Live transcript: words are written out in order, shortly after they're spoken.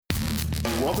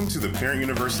Welcome to the Parent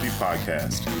University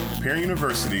podcast. Parent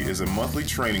University is a monthly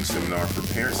training seminar for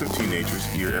parents of teenagers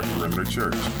here at Perimeter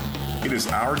Church. It is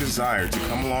our desire to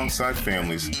come alongside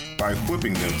families by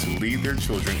equipping them to lead their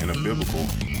children in a biblical,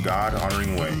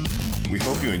 God-honoring way. We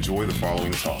hope you enjoy the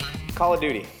following talk. Call of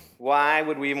Duty. Why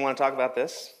would we even want to talk about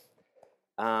this?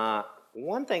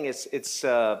 One thing is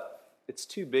it's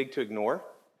too big to ignore.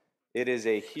 It is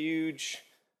a huge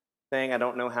thing. I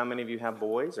don't know how many of you have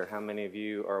boys or how many of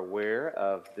you are aware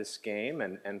of this game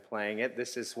and playing it.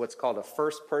 This is what's called a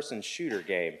first-person shooter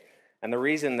game. And the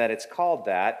reason that it's called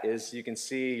that is you can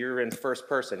see you're in first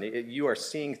person. You are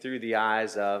seeing through the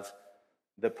eyes of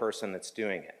the person that's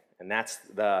doing it. And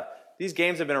these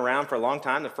games have been around for a long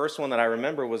time. The first one that I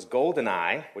remember was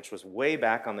GoldenEye, which was way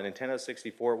back on the Nintendo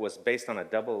 64. It was based on a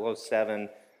 007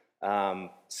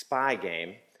 spy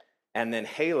game. And then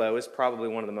Halo is probably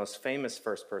one of the most famous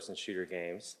first-person shooter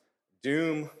games.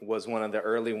 Doom was one of the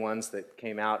early ones that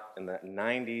came out in the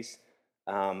 90s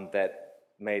that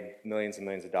made millions and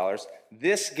millions of dollars.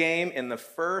 This game, in the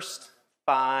first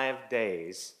 5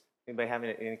 days, anybody have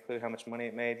any clue how much money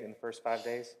it made in the first 5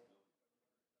 days?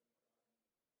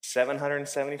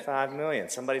 $775 million.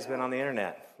 Somebody's been on the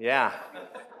internet. Yeah.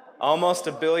 Almost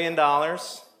 $1 billion,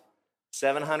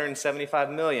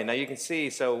 $775 million. Now you can see,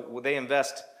 so they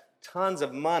invest tons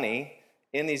of money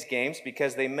in these games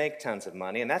because they make tons of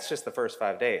money, and that's just the first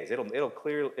 5 days. It'll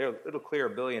clear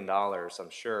 $1 billion, I'm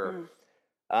sure.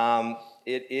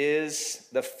 It is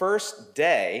the first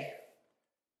day,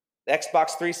 Xbox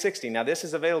 360. Now this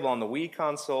is available on the Wii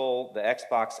console, the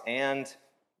Xbox, and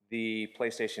the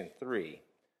PlayStation 3.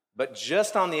 But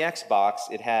just on the Xbox,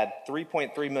 it had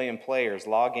 3.3 million players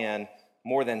log in,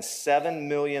 more than 7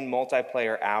 million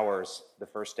multiplayer hours the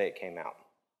first day it came out.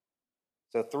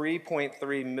 So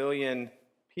 3.3 million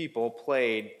people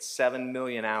played 7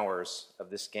 million hours of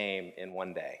this game in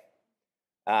one day.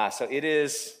 So it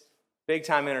is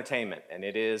big-time entertainment, and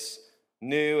it is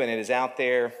new, and it is out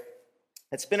there.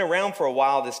 It's been around for a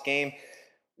while, this game.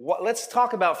 Let's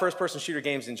talk about first-person shooter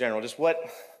games in general. Just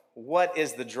what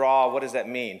is the draw? What does that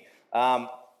mean?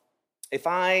 If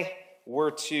I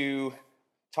were to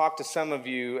talk to some of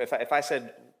you, if I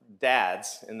said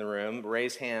dads in the room,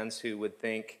 raise hands who would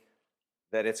think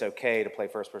that it's okay to play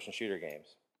first-person shooter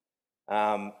games.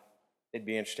 It'd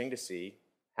be interesting to see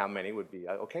how many would be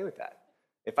okay with that.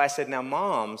 If I said, now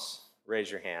moms, raise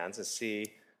your hands and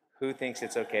see who thinks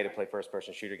it's okay to play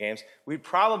first-person shooter games, we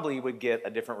probably would get a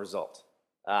different result.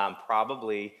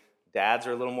 Probably dads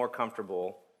are a little more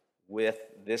comfortable with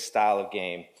this style of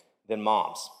game than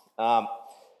moms.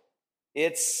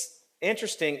 It's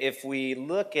interesting if we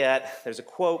look at, there's a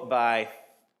quote by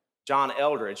John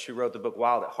Eldredge, who wrote the book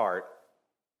Wild at Heart,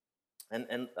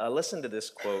 and listen to this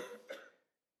quote.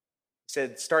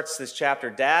 It starts this chapter,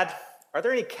 "Dad, are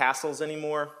there any castles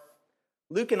anymore?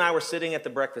 Luke and I were sitting at the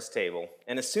breakfast table,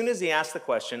 and as soon as he asked the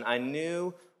question, I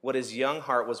knew what his young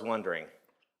heart was wondering.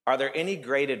 Are there any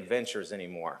great adventures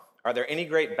anymore? Are there any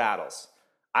great battles?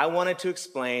 I wanted to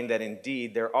explain that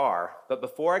indeed there are, but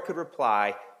before I could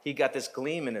reply, he got this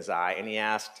gleam in his eye, and he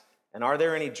asked, and are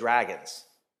there any dragons?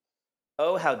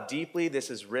 Oh, how deeply this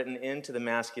is written into the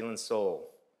masculine soul.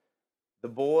 The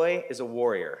boy is a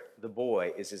warrior. The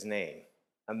boy is his name.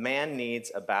 A man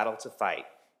needs a battle to fight.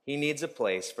 He needs a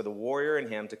place for the warrior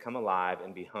in him to come alive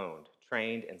and be honed,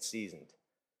 trained, and seasoned.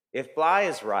 If Bly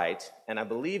is right, and I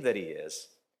believe that he is,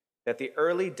 that the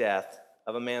early death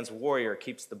of a man's warrior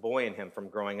keeps the boy in him from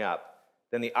growing up,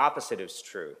 then the opposite is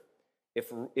true.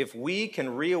 If we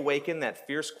can reawaken that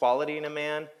fierce quality in a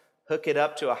man, hook it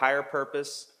up to a higher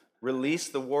purpose, release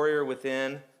the warrior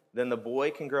within, then the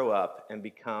boy can grow up and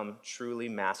become truly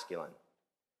masculine.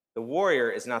 The warrior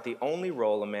is not the only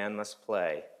role a man must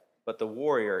play, but the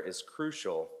warrior is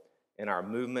crucial in our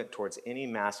movement towards any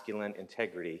masculine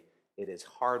integrity. It is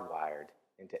hardwired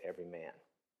into every man."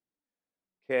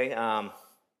 Okay,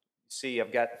 see,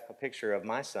 I've got a picture of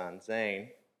my son,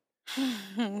 Zane.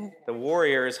 The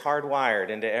warrior is hardwired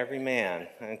into every man,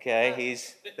 okay?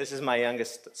 This is my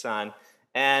youngest son.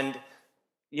 And,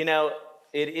 you know,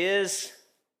 it is,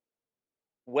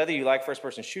 whether you like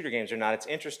first-person shooter games or not, it's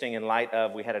interesting in light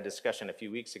of, we had a discussion a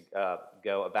few weeks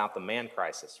ago about the man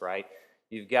crisis, right?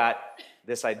 You've got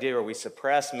this idea where we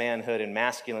suppress manhood and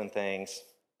masculine things,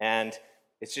 and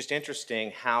it's just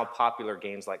interesting how popular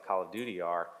games like Call of Duty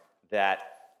are that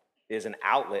is an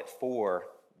outlet for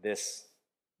this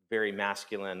very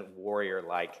masculine,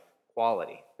 warrior-like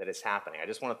quality that is happening. I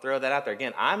just want to throw that out there.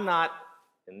 Again, I'm not,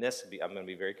 and I'm going to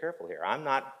be very careful here, I'm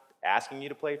not asking you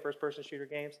to play first-person shooter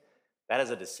games. That is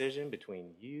a decision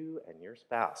between you and your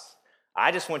spouse.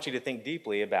 I just want you to think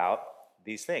deeply about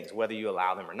these things, whether you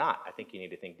allow them or not. I think you need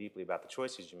to think deeply about the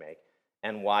choices you make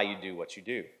and why you do what you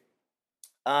do.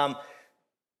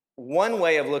 One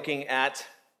way of looking at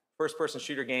first-person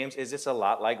shooter games is it's a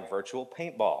lot like virtual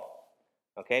paintball.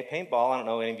 Okay, paintball, I don't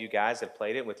know if any of you guys have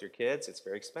played it with your kids. It's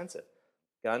very expensive.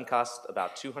 Gun costs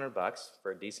about $200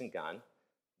 for a decent gun.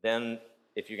 Then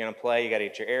if you're going to play, you got to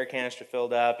get your air canister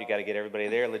filled up. You got to get everybody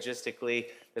there logistically.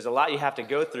 There's a lot you have to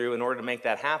go through in order to make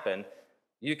that happen.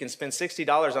 You can spend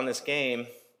 $60 on this game,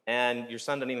 and your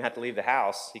son doesn't even have to leave the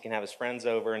house. He can have his friends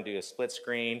over and do a split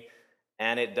screen,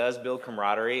 and it does build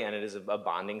camaraderie, and it is a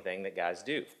bonding thing that guys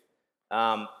do.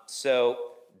 So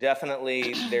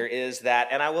definitely there is that.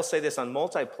 And I will say this, on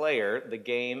multiplayer, the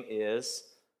game is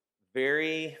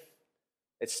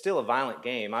it's still a violent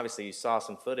game. Obviously, you saw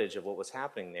some footage of what was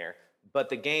happening there. But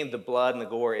the game, the blood and the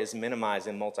gore is minimized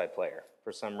in multiplayer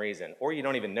for some reason. Or you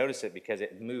don't even notice it because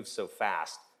it moves so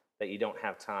fast that you don't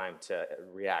have time to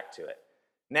react to it.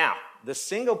 Now, the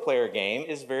single-player game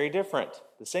is very different.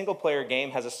 The single-player game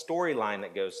has a storyline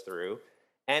that goes through,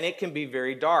 and it can be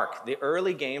very dark. The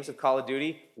early games of Call of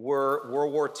Duty were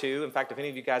World War II. In fact, if any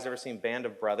of you guys ever seen Band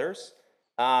of Brothers,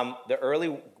 the early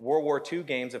World War II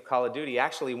games of Call of Duty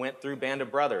actually went through Band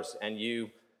of Brothers, and you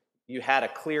had a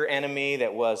clear enemy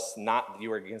that was not, you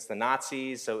were against the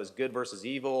Nazis, so it was good versus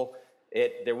evil.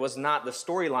 The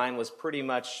storyline was pretty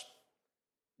much,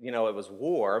 it was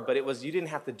war, but you didn't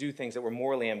have to do things that were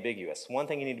morally ambiguous. One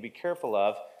thing you need to be careful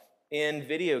of in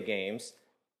video games,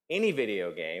 any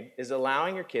video game, is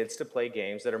allowing your kids to play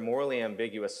games that are morally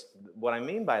ambiguous. What I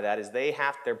mean by that is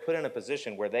they're put in a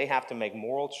position where they have to make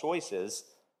moral choices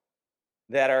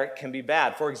that can be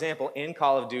bad. For example, in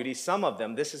Call of Duty, some of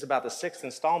them, this is about the 6th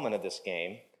installment of this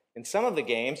game, in some of the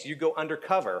games, you go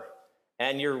undercover,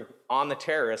 and you're on the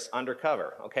terrorists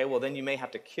undercover. Okay, well then you may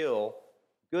have to kill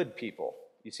good people.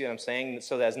 You see what I'm saying?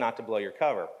 So as not to blow your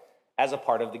cover, as a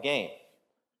part of the game.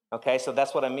 Okay, so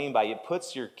that's what I mean by it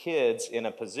puts your kids in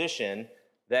a position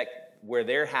where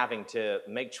they're having to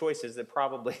make choices that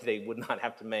probably they would not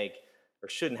have to make or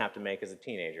shouldn't have to make as a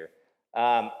teenager.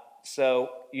 So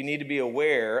you need to be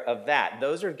aware of that.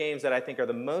 Those are games that I think are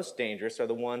the most dangerous, are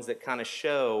the ones that kind of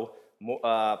show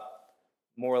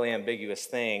morally ambiguous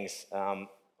things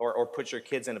or put your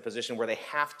kids in a position where they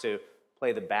have to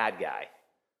play the bad guy.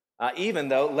 Even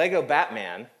though Lego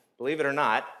Batman, believe it or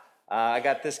not, I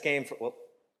got this game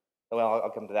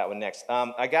I'll come to that one next.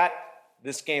 I got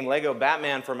this game, Lego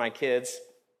Batman, for my kids.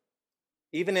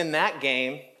 Even in that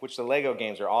game, which the Lego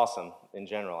games are awesome in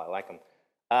general, I like them,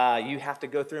 you have to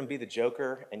go through and be the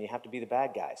Joker, and you have to be the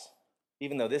bad guys.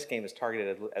 Even though this game is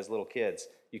targeted as little kids,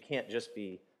 you can't just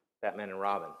be Batman and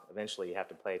Robin. Eventually, you have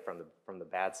to play from the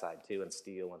bad side, too, and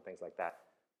steal and things like that,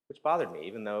 which bothered me,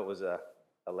 even though it was a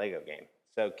Lego game.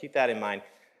 So keep that in mind.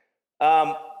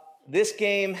 This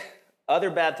game, other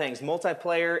bad things.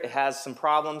 Multiplayer, it has some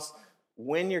problems.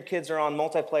 When your kids are on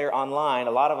multiplayer online,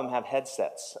 a lot of them have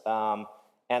headsets,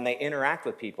 and they interact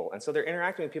with people. And so they're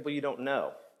interacting with people you don't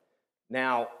know.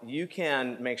 Now, you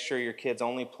can make sure your kids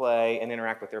only play and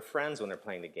interact with their friends when they're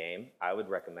playing the game. I would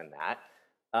recommend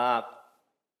that.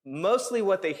 Mostly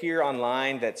what they hear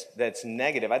online that's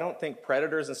negative. I don't think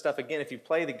predators and stuff, again, if you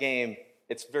play the game,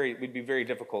 it would be very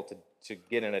difficult to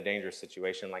get in a dangerous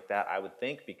situation like that, I would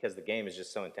think, because the game is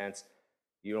just so intense.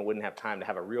 You wouldn't have time to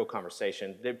have a real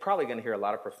conversation. They're probably going to hear a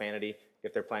lot of profanity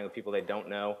if they're playing with people they don't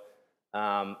know.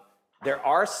 There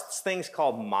are things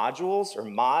called modules or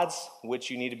mods, which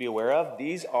you need to be aware of.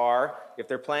 These are, if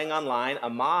they're playing online, a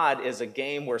mod is a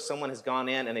game where someone has gone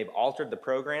in and they've altered the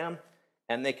program,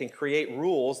 and they can create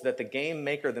rules that the game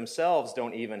maker themselves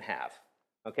don't even have.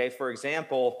 Okay, for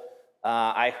example,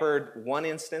 I heard one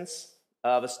instance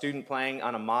of a student playing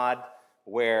on a mod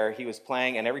where he was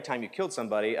playing, and every time you killed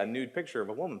somebody, a nude picture of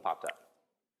a woman popped up.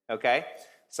 Okay?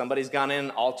 Somebody's gone in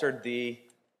and altered the...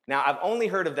 Now, I've only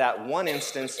heard of that one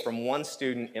instance from one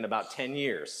student in about 10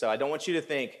 years, so I don't want you to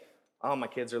think, oh, my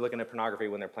kids are looking at pornography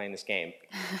when they're playing this game.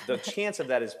 The chance of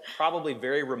that is probably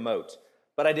very remote,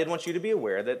 but I did want you to be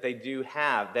aware that they do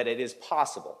have, that it is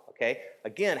possible, okay?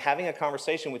 Again, having a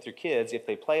conversation with your kids, if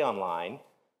they play online,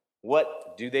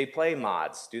 do they play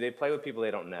mods? Do they play with people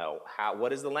they don't know?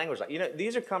 What is the language like?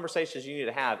 These are conversations you need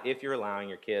to have if you're allowing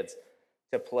your kids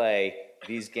to play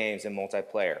these games in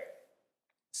multiplayer.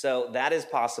 So that is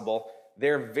possible.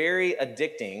 They're very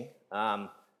addicting.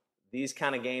 These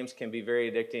kind of games can be very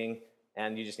addicting,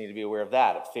 and you just need to be aware of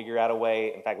that. Figure out a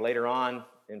way. In fact, later on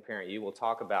in Parent U, we'll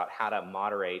talk about how to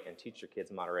moderate and teach your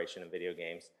kids moderation in video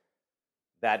games.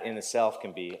 That in itself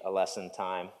can be a lesson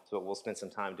time, so we'll spend some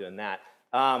time doing that.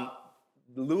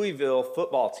 Louisville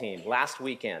football team last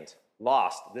weekend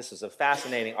lost. This is a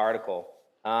fascinating article.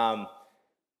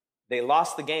 They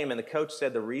lost the game, and the coach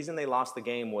said the reason they lost the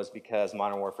game was because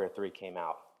Modern Warfare 3 came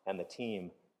out, and the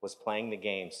team was playing the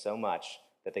game so much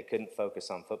that they couldn't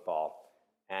focus on football,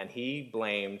 and he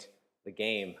blamed the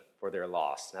game for their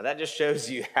loss. Now that just shows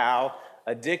you how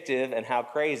addictive and how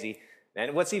crazy.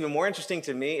 And what's even more interesting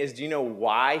to me is, do you know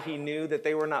why he knew that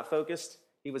they were not focused?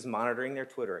 He was monitoring their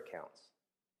Twitter accounts.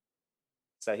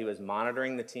 So he was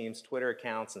monitoring the team's Twitter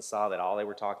accounts and saw that all they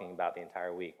were talking about the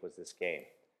entire week was this game,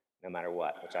 no matter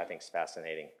what, which I think is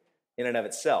fascinating in and of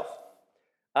itself.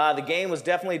 The game was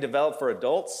definitely developed for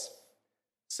adults,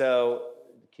 so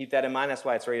keep that in mind. That's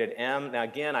why it's rated M. Now,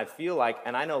 again, I feel like,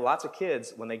 and I know lots of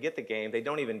kids, when they get the game, they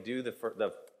don't even do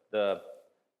the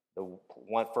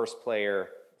one first player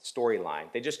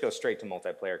storyline. They just go straight to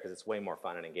multiplayer because it's way more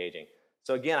fun and engaging.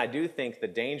 So again, I do think the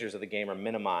dangers of the game are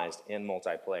minimized in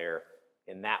multiplayer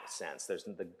in that sense. There's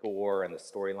the gore and the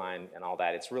storyline and all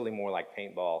that. It's really more like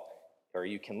paintball, or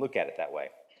you can look at it that way.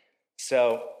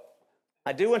 So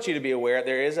I do want you to be aware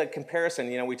there is a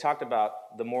comparison. You know, we talked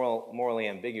about the morally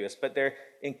ambiguous, but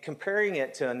in comparing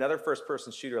it to another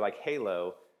first-person shooter like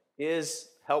Halo is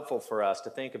helpful for us to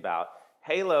think about.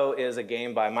 Halo is a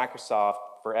game by Microsoft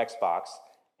for Xbox,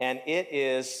 and it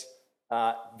is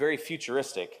very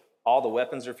futuristic. All the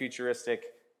weapons are futuristic,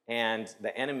 and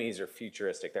the enemies are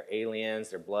futuristic. They're aliens,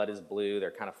 their blood is blue,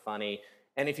 they're kind of funny.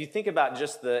 And if you think about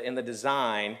just in the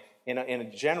design,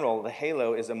 in general, the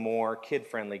Halo is a more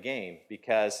kid-friendly game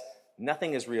because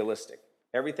nothing is realistic.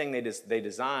 Everything they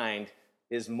designed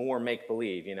is more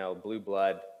make-believe, you know, blue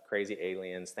blood, crazy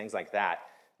aliens, things like that.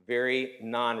 Very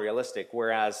non-realistic,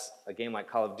 whereas a game like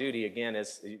Call of Duty, again,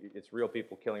 it's real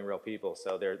people killing real people,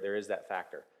 so there is that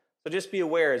factor. So just be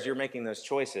aware as you're making those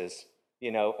choices,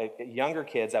 you know, younger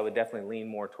kids, I would definitely lean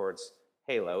more towards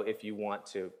Halo if you want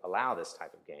to allow this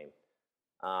type of game.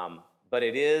 But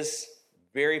it is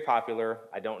very popular.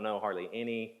 I don't know hardly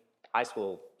any high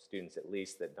school students, at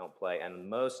least, that don't play,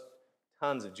 and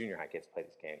tons of junior high kids play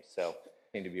this game. So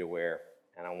you need to be aware,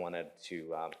 and I wanted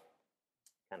to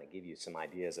kind of give you some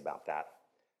ideas about that.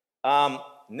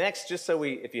 Next, just so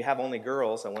if you have only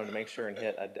girls, I wanted to make sure and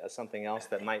hit something else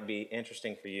that might be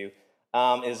interesting for you,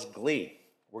 is Glee.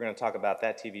 We're going to talk about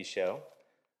that TV show.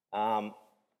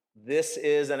 This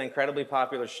is an incredibly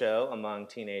popular show among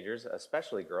teenagers,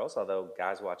 especially girls, although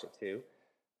guys watch it too.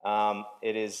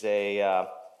 It is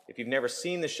if you've never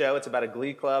seen the show, it's about a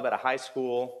Glee club at a high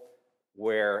school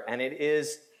and it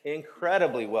is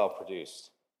incredibly well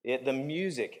produced. The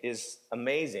music is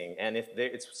amazing, and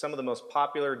it's some of the most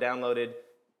popular downloaded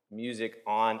music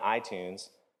on iTunes.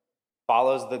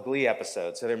 Follows the Glee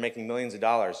episode, so they're making millions of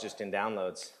dollars just in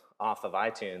downloads off of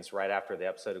iTunes right after the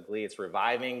episode of Glee. It's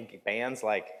reviving bands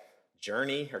like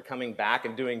Journey are coming back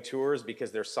and doing tours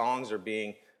because their songs are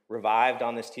being revived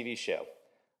on this TV show.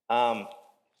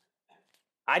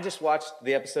 I just watched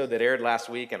the episode that aired last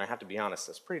week, and I have to be honest,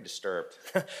 I was pretty disturbed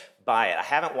by it. I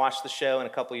haven't watched the show in a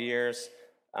couple of years.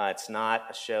 It's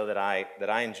not a show that I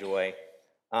enjoy.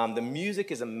 The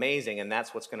music is amazing, and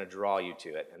that's what's going to draw you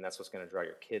to it, and that's what's going to draw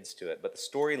your kids to it. But the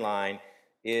storyline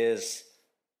is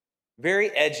very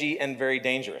edgy and very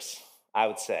dangerous, I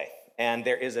would say. And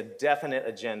there is a definite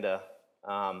agenda,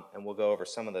 and we'll go over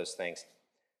some of those things.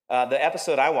 The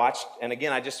episode I watched, and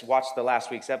again, I just watched the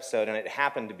last week's episode, and it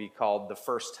happened to be called The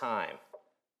First Time.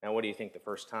 Now, what do you think The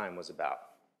First Time was about?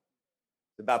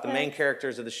 It's about the main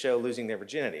characters of the show losing their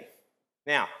virginity.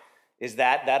 Now, is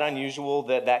that unusual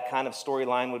that kind of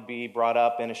storyline would be brought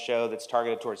up in a show that's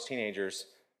targeted towards teenagers?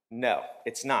 No,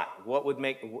 it's not.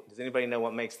 Does anybody know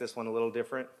what makes this one a little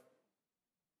different?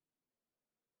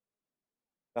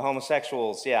 The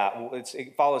homosexuals, yeah.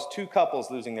 It follows two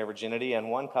couples losing their virginity, and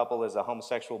one couple is a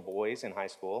homosexual boys in high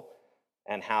school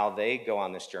and how they go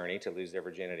on this journey to lose their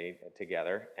virginity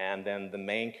together. And then the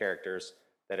main characters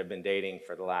that have been dating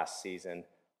for the last season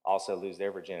also lose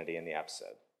their virginity in the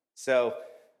episode. So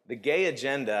the gay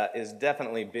agenda is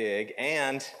definitely big,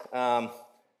 and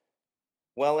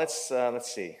let's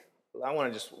see.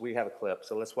 We have a clip,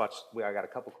 so let's watch. I got a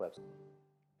couple clips.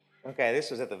 Okay,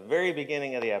 this was at the very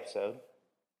beginning of the episode.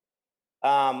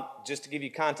 Just to give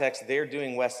you context, they're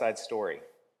doing West Side Story,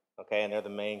 okay, and they're the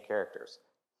main characters.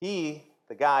 The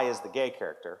guy is the gay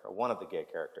character, or one of the gay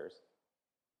characters,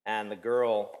 and the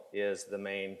girl is the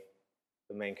main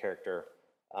character.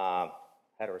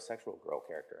 Heterosexual girl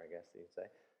character, I guess you'd say.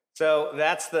 So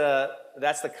that's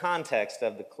the context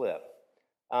of the clip.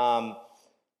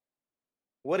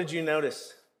 What did you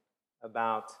notice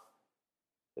about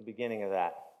the beginning of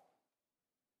that?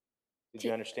 Did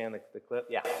you understand the clip?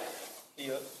 Yeah.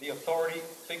 The authority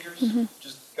figures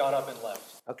just got up and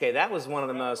left. Okay, that was one of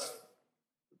the most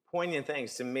poignant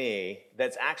things to me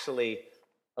that's actually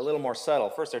a little more subtle.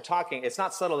 First, they're talking, it's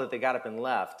not subtle that they got up and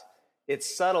left.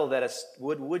 It's subtle that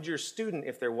would your student,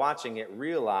 if they're watching it,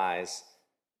 realize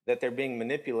that they're being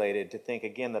manipulated to think,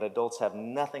 again, that adults have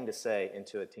nothing to say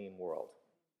into a teen world?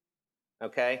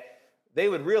 Okay? They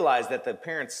would realize that the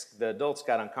adults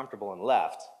got uncomfortable and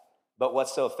left. But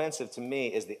what's so offensive to me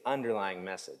is the underlying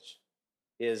message,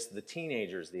 is the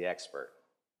teenager's the expert.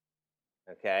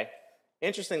 Okay?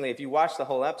 Interestingly, if you watch the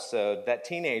whole episode, that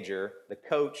teenager, the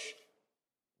coach,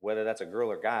 whether that's a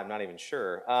girl or guy, I'm not even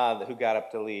sure, who got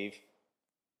up to leave,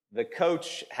 the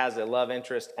coach has a love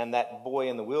interest, and that boy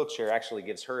in the wheelchair actually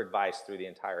gives her advice through the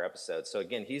entire episode. So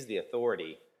again, he's the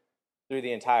authority through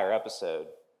the entire episode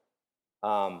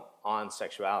on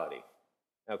sexuality.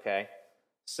 Okay?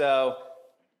 So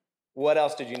what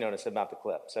else did you notice about the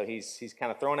clip? So he's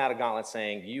kind of throwing out a gauntlet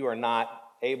saying, you are not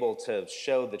able to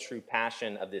show the true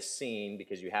passion of this scene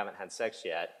because you haven't had sex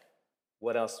yet.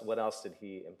 What else did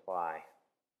he imply?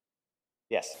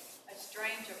 Yes? A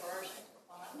strange aversion to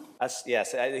fun.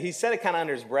 Yes, he said it kind of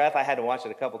under his breath. I had to watch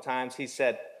it a couple times. He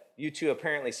said, you two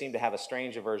apparently seem to have a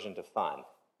strange aversion to fun,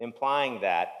 implying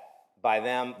that by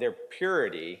them, their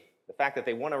purity, the fact that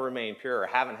they want to remain pure or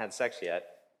haven't had sex yet,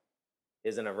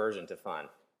 is an aversion to fun.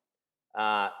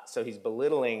 So he's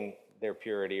belittling their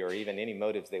purity or even any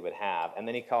motives they would have. And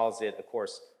then he calls it, of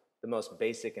course, the most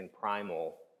basic and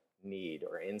primal need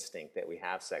or instinct that we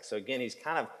have sex. So again, he's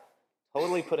kind of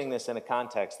totally putting this in a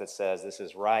context that says this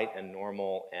is right and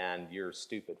normal and you're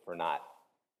stupid for not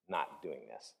doing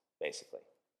this, basically.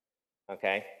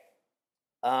 Okay?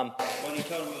 Well, you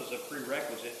told him it was a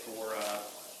prerequisite for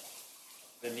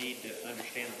the need to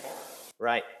understand the part.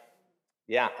 Right.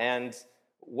 Yeah, and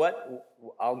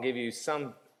I'll give you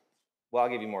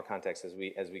more context as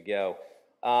we go.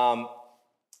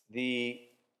 The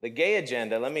gay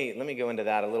agenda, let me go into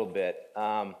that a little bit.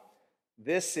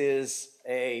 This is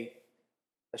a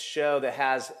show that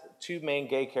has two main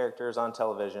gay characters on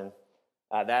television.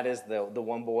 That is the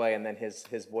one boy and then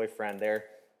his boyfriend. They're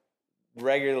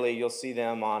regularly, you'll see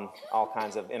them on all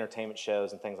kinds of entertainment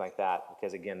shows and things like that,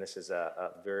 because again, this is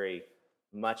a very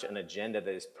much an agenda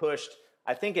that is pushed.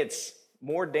 I think it's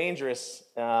more dangerous.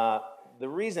 The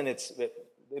reason it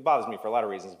bothers me for a lot of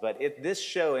reasons, but this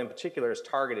show in particular is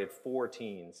targeted for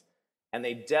teens, and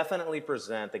they definitely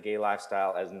present the gay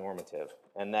lifestyle as normative,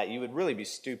 and that you would really be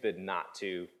stupid not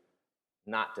to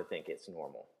think it's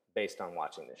normal based on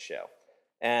watching this show.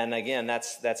 And again,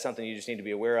 that's something you just need to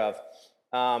be aware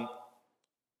of.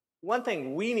 One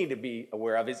thing we need to be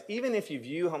aware of is even if you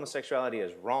view homosexuality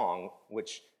as wrong,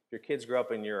 which if your kids grow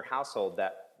up in your household,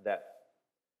 that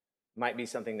might be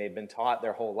something they've been taught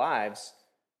their whole lives,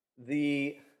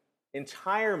 the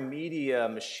entire media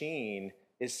machine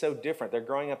is so different. They're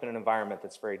growing up in an environment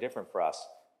that's very different for us.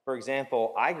 For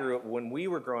example, I grew up, when we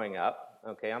were growing up,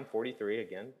 okay, I'm 43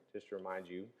 again, just to remind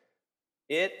you,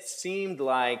 it seemed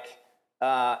like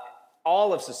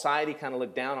all of society kind of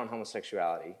looked down on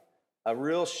homosexuality. A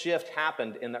real shift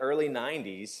happened in the early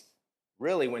 90s.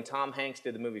 Really, when Tom Hanks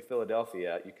did the movie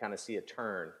Philadelphia, you kind of see a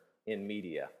turn in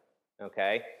media,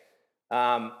 okay?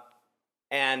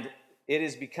 And it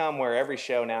has become where every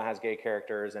show now has gay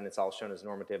characters and it's all shown as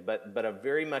normative, but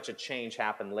very much a change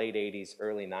happened late 80s,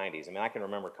 early 90s. I mean, I can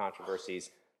remember controversies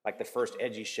like the first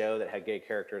edgy show that had gay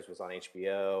characters was on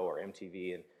HBO or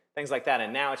MTV and things like that,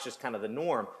 and now it's just kind of the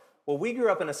norm. Well, we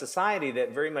grew up in a society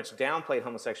that very much downplayed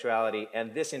homosexuality,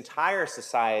 and this entire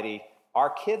society,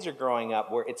 our kids are growing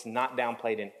up where it's not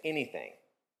downplayed in anything.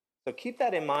 So keep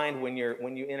that in mind when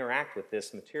you interact with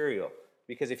this material.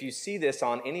 Because if you see this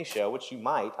on any show, which you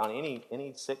might, on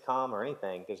any sitcom or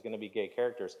anything, there's going to be gay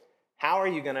characters. How are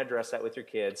you going to address that with your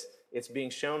kids? It's being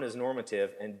shown as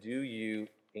normative, and do you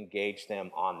engage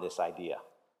them on this idea?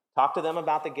 Talk to them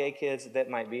about the gay kids that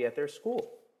might be at their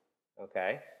school,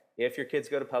 okay? If your kids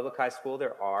go to public high school,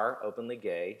 there are openly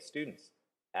gay students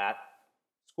at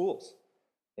schools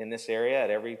in this area, at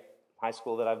every high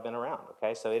school that I've been around,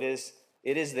 okay? So it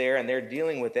is there, and they're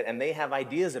dealing with it, and they have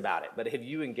ideas about it. But have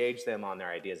you engaged them on their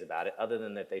ideas about it, other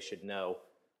than that they should know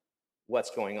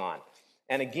what's going on?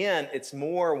 And again, it's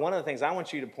more, one of the things I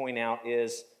want you to point out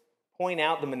is point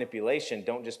out the manipulation.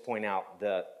 Don't just point out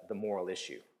the moral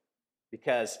issue.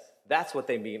 Because that's what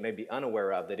they may be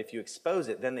unaware of, that if you expose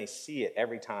it, then they see it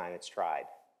every time it's tried,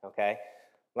 okay?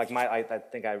 Like I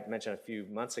think I mentioned a few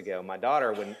months ago, my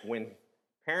daughter, when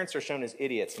parents are shown as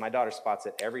idiots, my daughter spots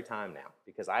it every time now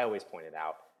because I always point it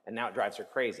out, and now it drives her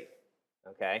crazy,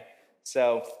 okay?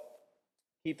 So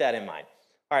keep that in mind.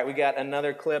 All right, we got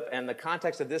another clip, and the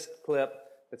context of this clip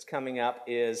that's coming up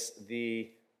is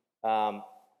the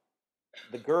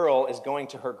girl is going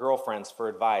to her girlfriends for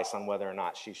advice on whether or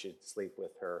not she should sleep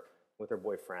with her with her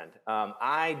boyfriend.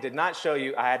 I did not show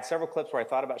you, I had several clips where I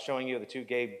thought about showing you the two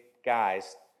gay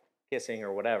guys kissing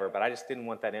or whatever, but I just didn't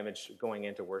want that image going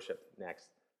into worship next.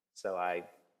 So I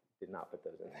did not put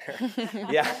those in there.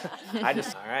 Yeah,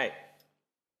 all right.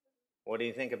 What do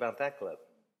you think about that clip?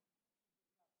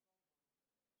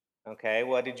 Okay,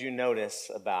 what did you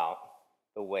notice about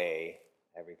the way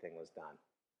everything was done?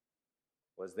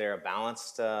 Was there a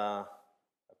balanced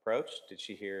approach? Did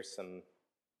she hear some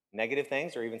negative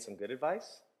things or even some good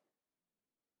advice?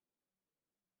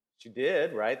 She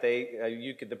did, right?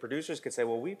 The producers could say,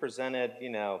 well, we presented,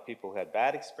 people who had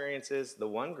bad experiences. The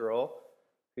one girl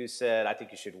who said, I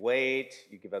think you should wait.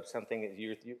 You give up something.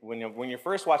 When you're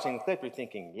first watching the clip, you're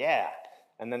thinking, yeah.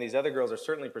 And then these other girls are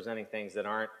certainly presenting things that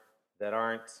aren't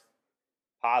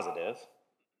positive.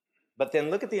 But then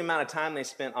look at the amount of time they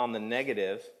spent on the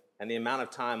negative and the amount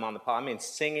of time on the positive. I mean,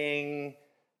 singing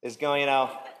is going,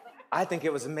 I think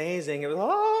it was amazing. It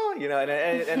was,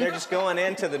 and they're just going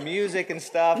into the music and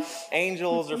stuff.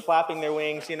 Angels are flapping their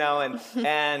wings,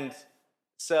 and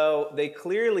so they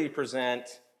clearly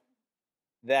present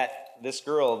that this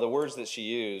girl, the words that she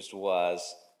used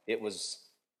was, it was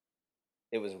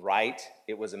right,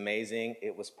 it was amazing,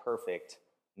 it was perfect,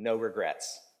 no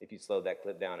regrets, if you slowed that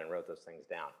clip down and wrote those things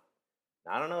down.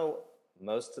 Now, I don't know,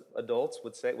 most adults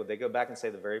would they go back and say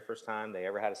the very first time they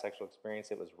ever had a sexual experience,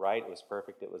 it was right, it was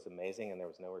perfect, it was amazing, and there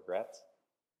was no regrets?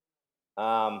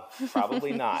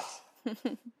 Probably not.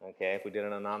 Okay, if we did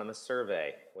an anonymous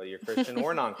survey, whether you're Christian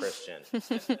or non-Christian,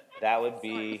 that would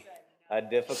be a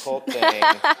difficult thing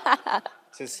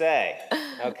to say,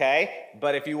 okay?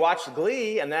 But if you watch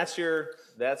Glee, and that's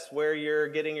where you're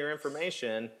getting your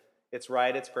information, it's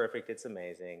right, it's perfect, it's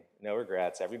amazing, no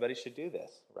regrets. Everybody should do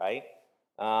this, right?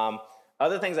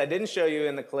 Other things I didn't show you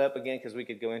in the clip, again, because we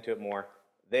could go into it more,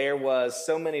 there was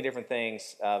so many different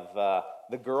things of,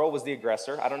 the girl was the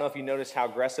aggressor. I don't know if you noticed how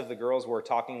aggressive the girls were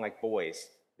talking like boys.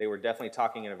 They were definitely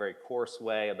talking in a very coarse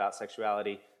way about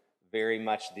sexuality, very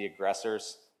much the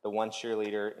aggressors. The one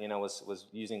cheerleader, was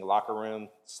using locker room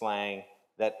slang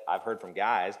that I've heard from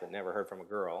guys, but never heard from a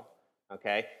girl,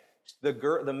 okay?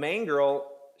 The main girl,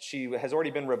 she has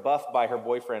already been rebuffed by her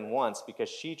boyfriend once because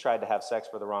she tried to have sex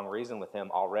for the wrong reason with him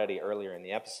already earlier in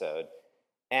the episode.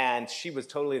 And she was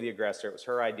totally the aggressor. It was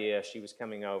her idea. She was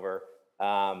coming over.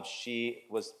 She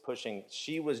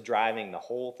was driving the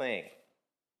whole thing,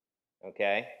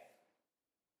 okay?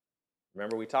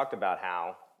 Remember, we talked about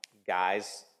how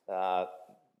guys, the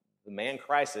man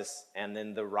crisis and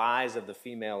then the rise of the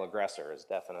female aggressor is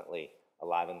definitely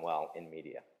alive and well in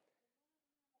media.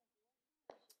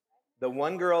 The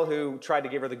one girl who tried to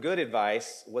give her the good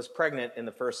advice was pregnant in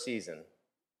the first season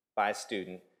by a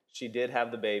student. She did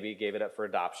have the baby, gave it up for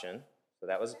adoption, so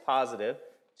that was positive,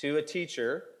 to a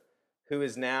teacher who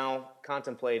is now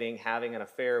contemplating having an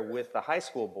affair with the high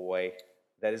school boy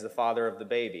that is the father of the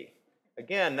baby.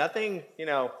 Again, nothing,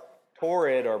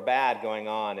 torrid or bad going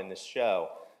on in this show.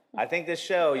 I think this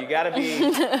show, you got to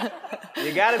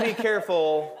be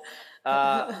careful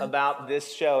about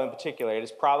this show in particular. It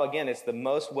is probably, again, it's the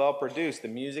most well produced. The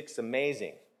music's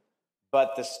amazing,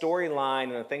 but the storyline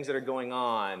and the things that are going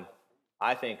on,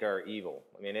 I think, are evil.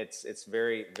 I mean, it's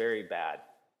very, very bad.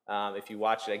 If you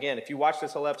watch it again, if you watch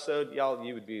this whole episode,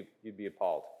 you'd be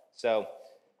appalled. So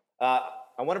I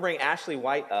want to bring Ashley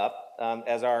White up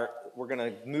we're going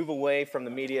to move away from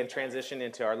the media and transition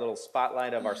into our little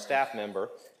spotlight of our staff member,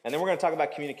 and then we're going to talk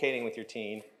about communicating with your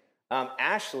teen.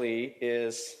 Ashley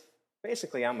is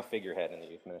basically, I'm a figurehead in the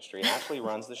youth ministry. Ashley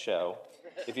runs the show.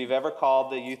 If you've ever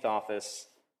called the youth office,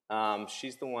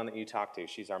 she's the one that you talk to.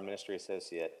 She's our ministry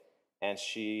associate, and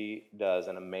she does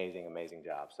an amazing, amazing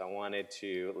job. So I wanted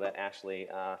to let Ashley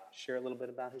share a little bit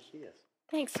about who she is.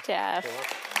 Thanks, Jeff.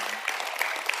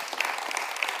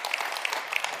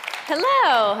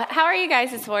 Hello. How are you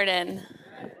guys this morning?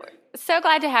 So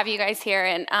glad to have you guys here.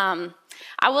 And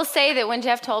I will say that when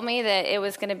Jeff told me that it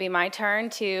was going to be my turn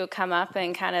to come up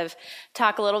and kind of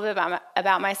talk a little bit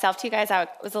about myself to you guys, I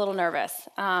was a little nervous.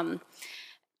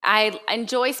 I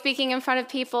enjoy speaking in front of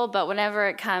people, but whenever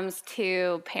it comes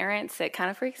to parents, it kind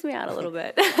of freaks me out a little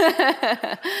bit.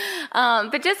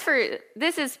 But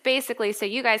this is basically so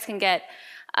you guys can get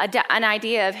an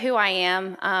idea of who I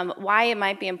am, why it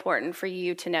might be important for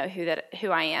you to know who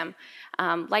I am.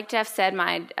 Like Jeff said,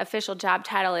 my official job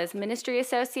title is ministry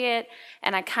associate,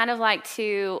 and I kind of like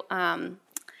to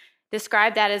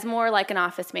describe that as more like an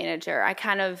office manager. I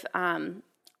kind of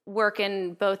work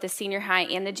in both the senior high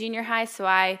and the junior high, so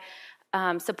I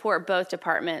support both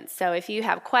departments. So if you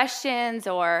have questions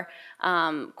or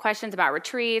questions about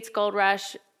retreats, Gold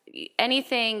Rush,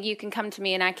 anything, you can come to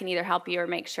me and I can either help you or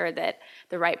make sure that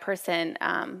the right person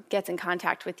gets in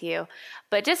contact with you.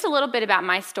 But just a little bit about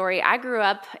my story. I grew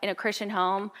up in a Christian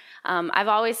home. I've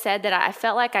always said that I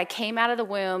felt like I came out of the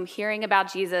womb hearing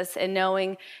about Jesus and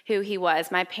knowing who he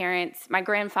was. My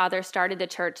grandfather started the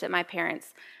church that my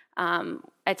parents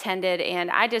attended,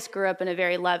 and I just grew up in a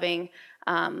very loving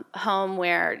home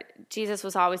where Jesus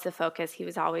was always the focus. He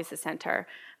was always the center.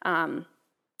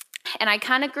 And I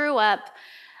kind of grew up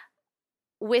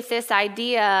with this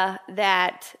idea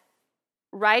that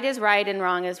right is right and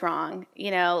wrong is wrong.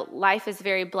 Life is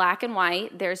very black and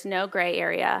white. There's no gray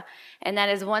area. And that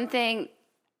is one thing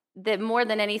that more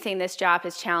than anything this job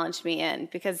has challenged me in,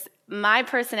 because my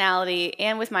personality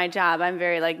and with my job, I'm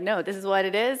very like, no, this is what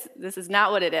it is. This is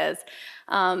not what it is.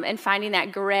 And finding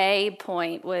that gray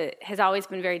point has always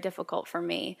been very difficult for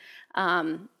me.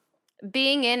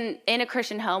 Being in a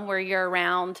Christian home where you're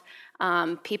around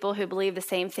people who believe the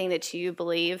same thing that you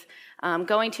believe,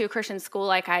 going to a Christian school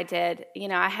like I did,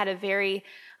 I had a very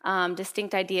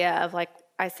distinct idea of, like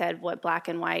I said, what black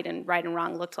and white and right and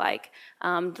wrong looked like.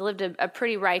 Lived a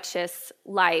pretty righteous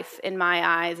life in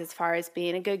my eyes as far as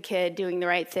being a good kid, doing the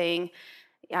right thing.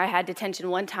 I had detention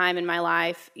one time in my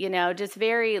life, just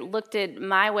very looked at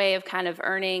my way of kind of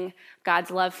earning God's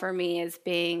love for me as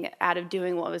being out of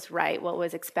doing what was right, what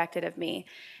was expected of me.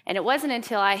 And it wasn't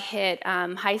until I hit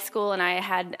high school and I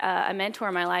had a mentor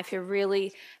in my life who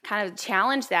really kind of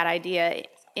challenged that idea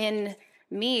in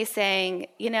me, saying,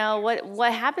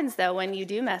 what happens though when you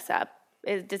do mess up?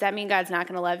 Does that mean God's not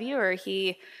going to love you, or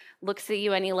he looks at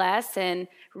you any less? And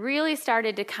really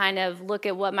started to kind of look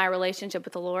at what my relationship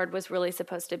with the Lord was really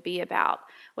supposed to be about.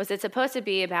 Was it supposed to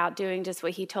be about doing just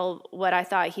what I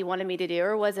thought he wanted me to do,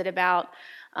 or was it about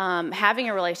having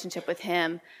a relationship with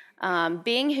him,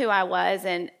 being who I was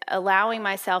and allowing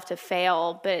myself to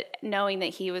fail, but knowing that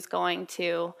he was going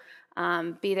to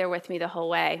be there with me the whole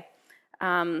way?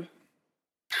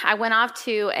 I went off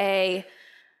to a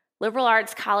liberal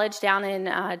arts college down in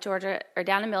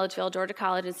Milledgeville, Georgia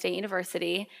College and State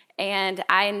University. And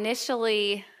I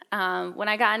initially, when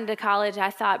I got into college, I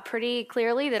thought pretty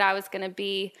clearly that I was going to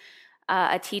be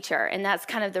a teacher. And that's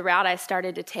kind of the route I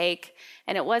started to take.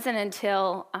 And it wasn't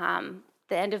until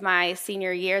the end of my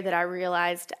senior year that I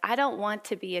realized I don't want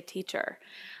to be a teacher.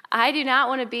 I do not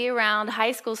want to be around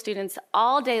high school students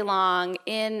all day long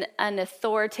in an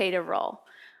authoritative role.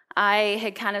 I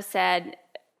had kind of said,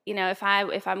 if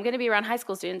I'm going to be around high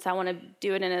school students, I want to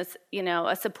do it in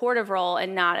a supportive role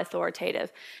and not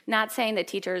authoritative. Not saying that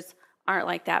teachers aren't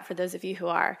like that, for those of you who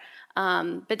are.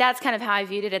 But that's kind of how I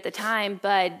viewed it at the time,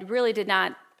 but really did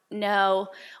not know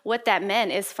what that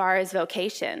meant as far as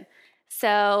vocation.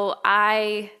 So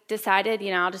I decided,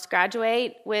 I'll just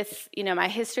graduate with, my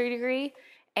history degree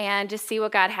and just see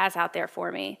what God has out there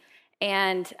for me.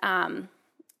 And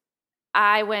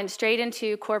I went straight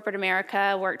into corporate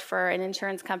America, worked for an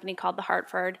insurance company called The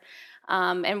Hartford,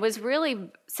 and was really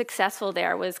successful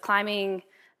there, was climbing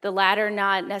the ladder,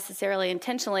 not necessarily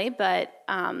intentionally, but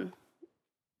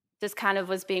just kind of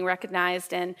was being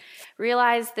recognized, and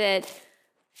realized that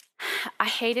I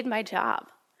hated my job.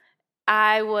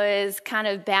 I was kind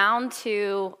of bound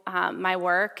to my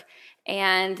work,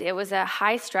 and it was a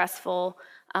high stressful,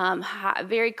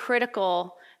 very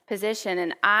critical position,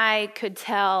 and I could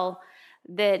tell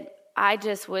that I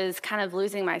just was kind of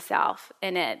losing myself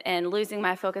in it and losing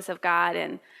my focus of God,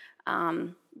 and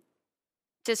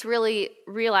just really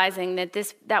realizing that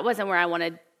that wasn't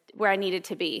where I needed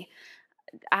to be.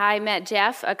 I met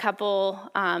Jeff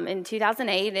in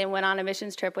 2008 and went on a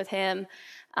missions trip with him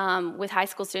with high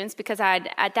school students, because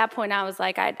at that point I was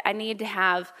like, I need to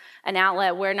have an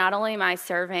outlet where not only am I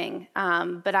serving,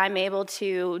 but I'm able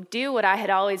to do what I had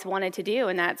always wanted to do,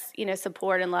 and that's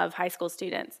support and love high school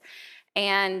students.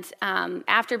 And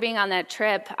after being on that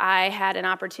trip, I had an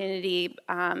opportunity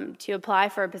to apply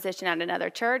for a position at another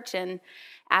church, and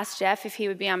asked Jeff if he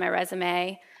would be on my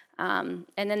resume. And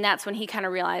then that's when he kind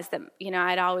of realized that,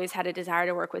 I'd always had a desire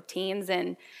to work with teens,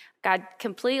 and God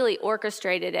completely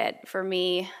orchestrated it for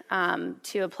me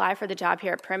to apply for the job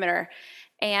here at Perimeter.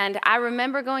 And I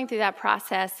remember going through that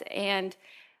process, and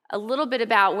a little bit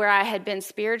about where I had been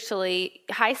spiritually.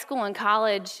 High school and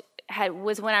college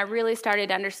was when I really started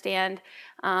to understand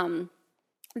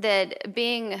that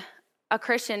being a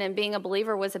Christian and being a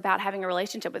believer was about having a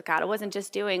relationship with God. It wasn't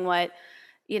just doing what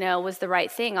was the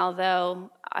right thing, although,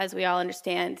 as we all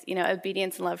understand,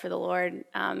 obedience and love for the Lord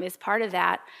is part of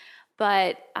that.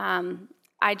 But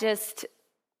I just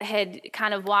had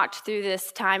kind of walked through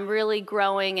this time really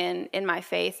growing in my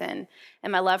faith and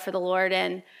my love for the Lord.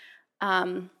 And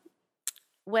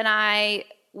when I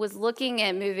was looking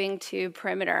at moving to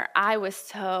Perimeter, I was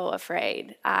so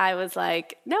afraid. I was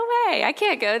like, no way, I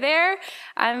can't go there.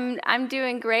 I'm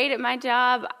doing great at my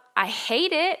job. I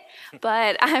hate it,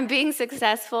 but I'm being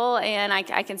successful, and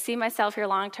I can see myself here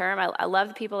long term. I love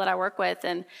the people that I work with.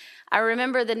 And I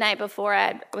remember the night before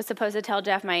I was supposed to tell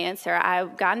Jeff my answer, I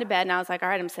got into bed and I was like, all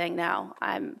right, I'm saying no.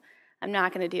 I'm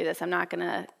not going to do this. I'm not going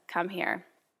to come here.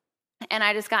 And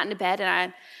I just got into bed, and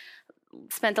I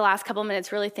spent the last couple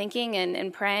minutes really thinking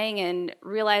and praying, and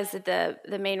realized that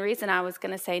the main reason I was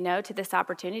going to say no to this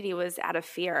opportunity was out of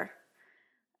fear.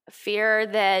 Fear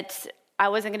that I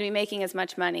wasn't going to be making as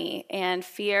much money, and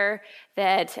fear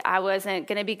that I wasn't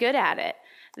going to be good at it,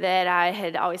 that I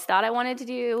had always thought I wanted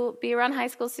to be around high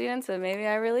school students, and maybe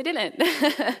I really didn't.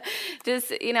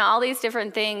 Just, all these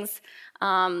different things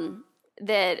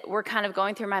that were kind of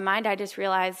going through my mind. I just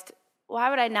realized,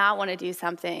 why would I not want to do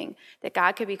something that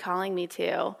God could be calling me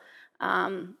to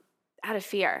out of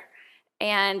fear?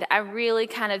 And I really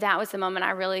that was the moment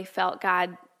I really felt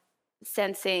God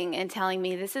sensing and telling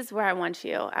me, this is where I want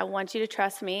you. I want you to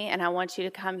trust me, and I want you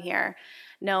to come here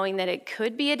knowing that it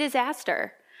could be a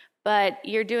disaster, but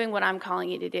you're doing what I'm calling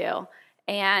you to do.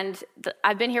 And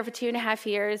I've been here for 2.5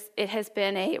 years. It has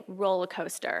been a roller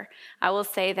coaster. I will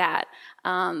say that.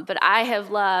 But I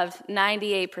have loved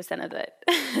 98% of it.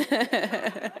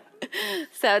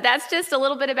 So that's just a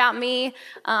little bit about me.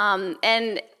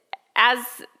 And as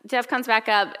Jeff comes back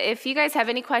up, if you guys have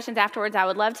any questions afterwards, I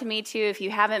would love to meet you. If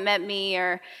you haven't met me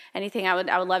or anything, I would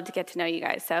love to get to know you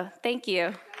guys. So thank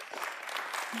you.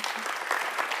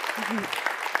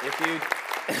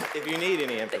 If you need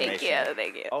any information,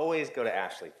 thank you. Always go to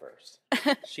Ashley first.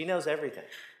 She knows everything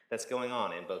that's going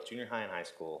on in both junior high and high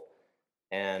school,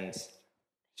 and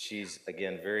she's,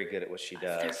 again, very good at what she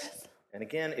does. And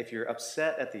again, if you're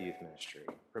upset at the youth ministry,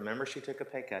 remember she took a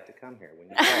pay cut to come here when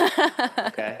you called,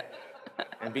 okay?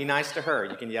 And be nice to her.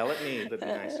 You can yell at me, but be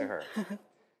nice to her.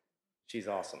 She's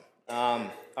awesome. All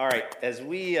right, as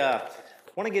we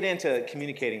want to get into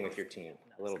communicating with your team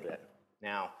a little bit.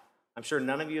 Now, I'm sure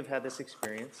none of you have had this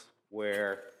experience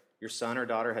where your son or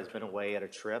daughter has been away at a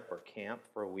trip or camp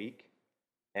for a week,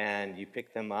 and you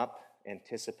pick them up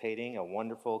anticipating a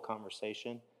wonderful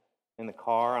conversation in the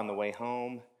car on the way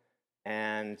home,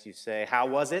 and you say, how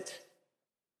was it?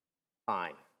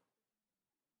 Fine.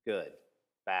 Good.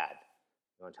 Bad.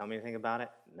 You want to tell me anything about it?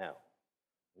 No.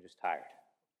 I'm just tired.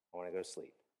 I want to go to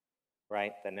sleep.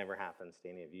 Right? That never happens to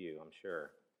any of you, I'm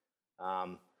sure.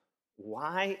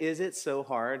 Why is it so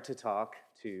hard to talk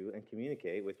to and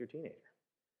communicate with your teenager?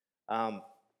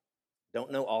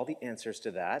 Don't know all the answers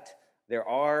to that.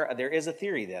 There is a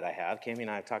theory that I have. Cami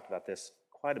and I have talked about this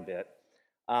quite a bit.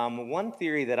 One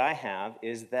theory that I have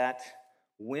is that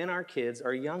when our kids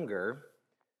are younger,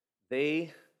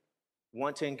 they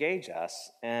want to engage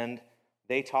us, and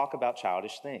they talk about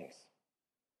childish things.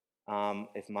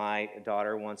 If my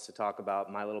daughter wants to talk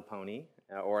about My Little Pony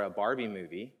or a Barbie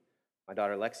movie, my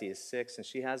daughter Lexi is 6, and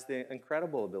she has the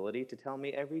incredible ability to tell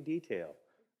me every detail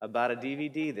about a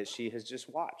DVD that she has just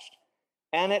watched.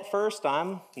 And at first,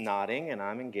 I'm nodding, and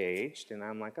I'm engaged, and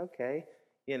I'm like, okay,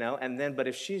 but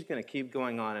if she's going to keep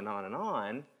going on and on and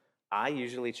on, I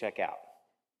usually check out,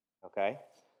 okay?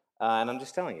 And I'm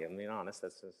just telling you, I'm being honest,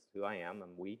 that's just who I am.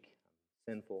 I'm weak,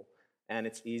 I'm sinful, and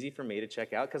it's easy for me to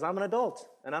check out because I'm an adult,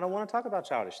 and I don't want to talk about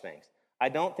childish things. I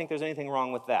don't think there's anything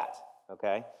wrong with that,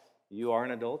 okay? You are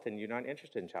an adult, and you're not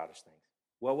interested in childish things.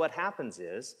 Well, what happens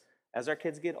is, as our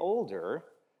kids get older,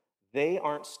 they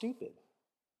aren't stupid,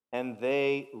 and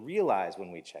they realize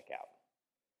when we check out,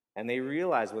 and they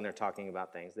realize when they're talking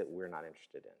about things that we're not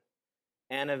interested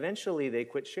in. And eventually, they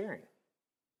quit sharing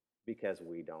because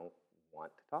we don't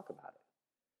want to talk about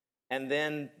it. And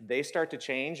then they start to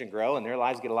change and grow, and their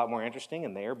lives get a lot more interesting,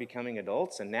 and they are becoming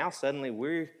adults, and now suddenly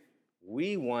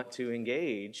we want to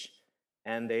engage,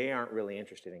 and they aren't really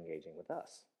interested in engaging with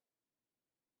us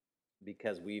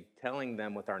because we've telling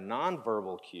them with our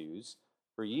nonverbal cues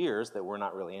for years that we're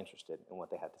not really interested in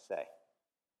what they have to say.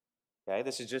 Okay,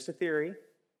 this is just a theory,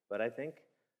 but I think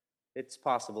it's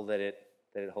possible that it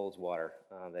holds water,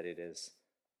 that it is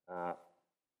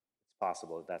it's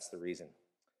possible that that's the reason.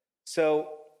 So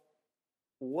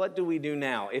what do we do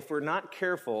now? If we're not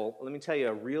careful, let me tell you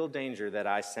a real danger that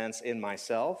I sense in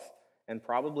myself, and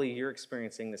probably you're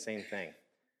experiencing the same thing.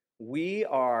 We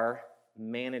are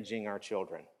managing our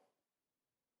children.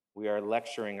 We are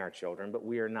lecturing our children, but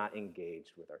we are not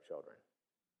engaged with our children.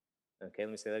 Okay, let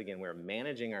me say that again. We're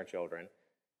managing our children,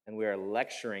 and we are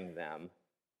lecturing them,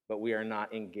 but we are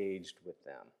not engaged with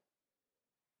them.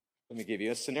 Let me give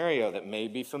you a scenario that may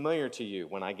be familiar to you.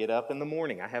 When I get up in the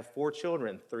morning, I have 4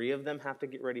 children. 3 of them have to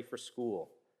get ready for school.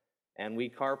 and we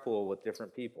carpool with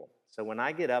different people. So when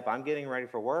I get up, I'm getting ready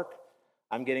for work,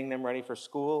 I'm getting them ready for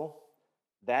school.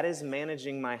 That is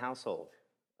managing my household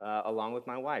along with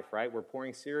my wife, right? We're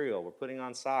pouring cereal, we're putting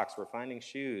on socks, we're finding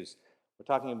shoes, we're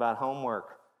talking about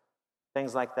homework,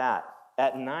 things like that.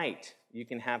 At night, you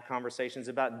can have conversations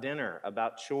about dinner,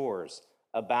 about chores,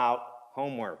 about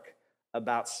homework,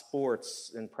 about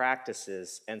sports and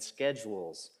practices and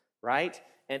schedules, right?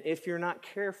 And if you're not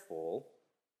careful,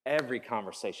 every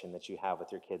conversation that you have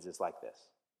with your kids is like this.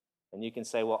 And you can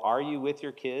say, well, are you with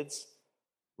your kids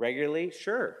regularly?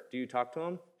 Sure. Do you talk to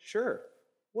them? Sure.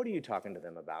 What are you talking to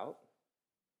them about?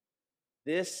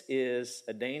 This is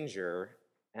a danger,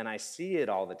 and I see it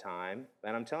all the time.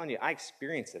 And I'm telling you, I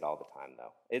experience it all the time,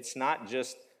 though. It's not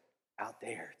just out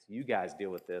there. You guys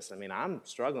deal with this. I mean, I'm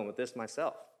struggling with this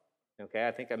myself. Okay,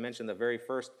 I think I mentioned the very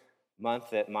first month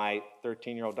that my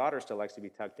 13-year-old daughter still likes to be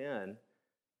tucked in.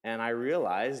 And I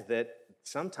realized that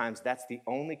sometimes that's the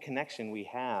only connection we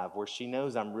have where she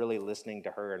knows I'm really listening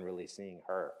to her and really seeing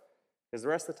her. Because the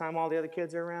rest of the time, all the other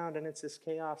kids are around, and it's this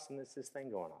chaos and it's this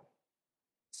thing going on.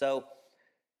 So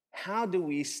how do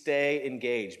we stay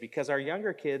engaged? Because our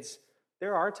younger kids,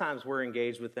 there are times we're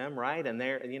engaged with them, right? And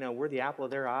they're, we're the apple of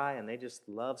their eye, and they just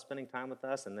love spending time with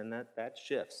us, and then that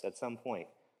shifts at some point,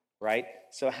 right?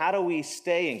 So how do we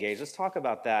stay engaged? Let's talk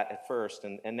about that at first.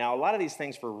 And now a lot of these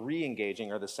things for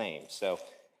re-engaging are the same, so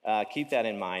keep that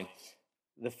in mind.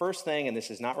 The first thing, and this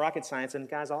is not rocket science, and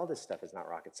guys, all this stuff is not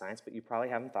rocket science, but you probably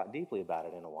haven't thought deeply about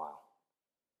it in a while.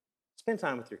 Spend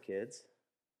time with your kids,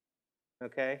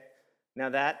 okay? Now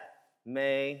that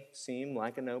may seem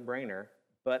like a no-brainer,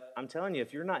 but I'm telling you,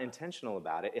 if you're not intentional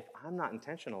about it, if I'm not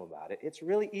intentional about it, it's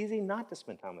really easy not to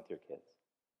spend time with your kids,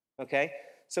 okay?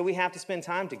 So we have to spend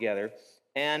time together,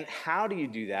 and how do you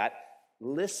do that?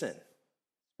 Listen.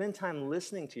 Spend time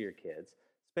listening to your kids.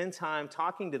 Spend time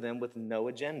talking to them with no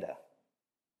agenda.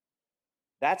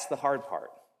 That's the hard part,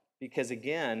 because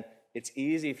again, it's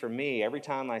easy for me every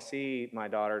time I see my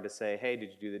daughter to say, hey,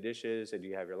 did you do the dishes? Did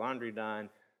you have your laundry done?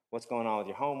 What's going on with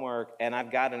your homework? And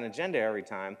I've got an agenda every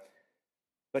time.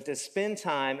 But to spend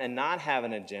time and not have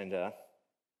an agenda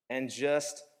and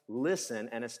just listen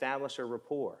and establish a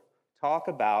rapport. Talk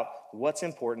about what's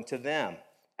important to them.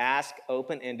 Ask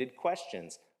open-ended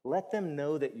questions. Let them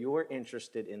know that you're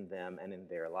interested in them and in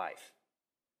their life.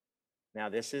 Now,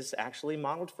 this is actually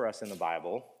modeled for us in the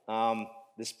Bible,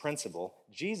 this principle.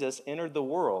 Jesus entered the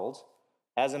world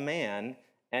as a man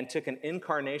and took an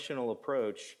incarnational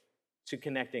approach to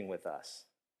connecting with us,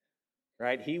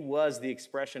 right? He was the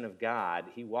expression of God.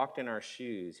 He walked in our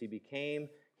shoes.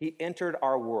 He entered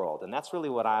our world. And that's really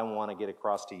what I want to get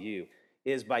across to you,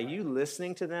 is by you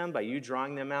listening to them, by you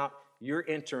drawing them out, you're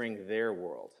entering their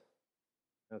world,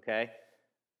 okay?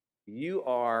 You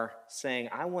are saying,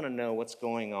 I want to know what's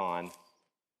going on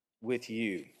with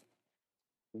you.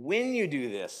 When you do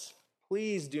this,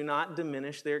 please do not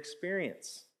diminish their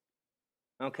experience,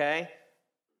 okay?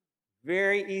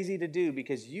 Very easy to do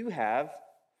because you have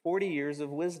 40 years of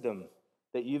wisdom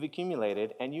that you've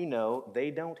accumulated, and you know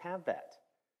they don't have that.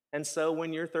 And so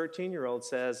when your 13-year-old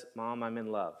says, Mom, I'm in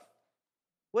love,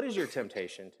 what is your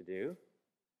temptation to do?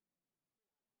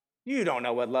 You don't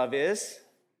know what love is.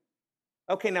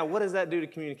 Okay, now what does that do to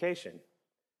communication?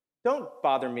 Don't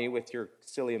bother me with your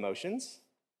silly emotions.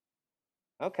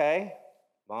 Okay,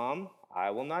 Mom, I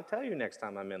will not tell you next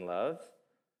time I'm in love.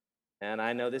 And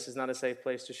I know this is not a safe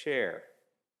place to share.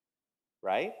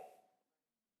 Right?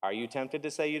 Are you tempted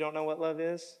to say you don't know what love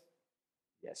is?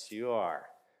 Yes, you are.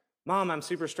 Mom, I'm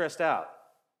super stressed out.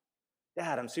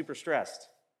 Dad, I'm super stressed.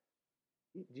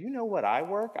 Do you know what I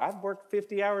work? I've worked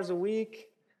 50 hours a week.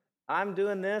 I'm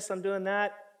doing this, I'm doing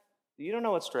that. You don't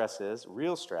know what stress is,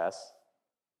 real stress.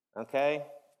 Okay?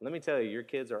 Let me tell you, your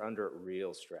kids are under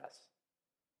real stress.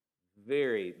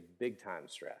 Very big time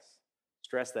stress.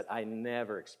 Stress that I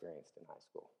never experienced in high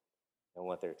school and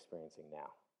what they're experiencing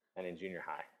now and in junior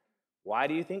high. Why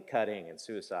do you think cutting and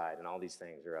suicide and all these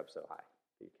things are up so high?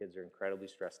 Your kids are incredibly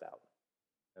stressed out.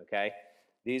 Okay?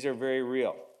 These are very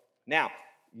real. Now,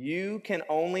 you can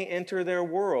only enter their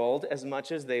world as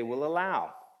much as they will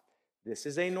allow. This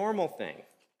is a normal thing.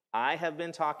 I have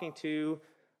been talking to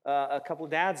a couple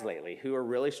of dads lately who are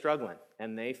really struggling,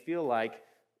 and they feel like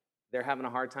they're having a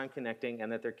hard time connecting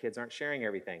and that their kids aren't sharing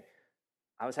everything.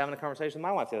 I was having a conversation with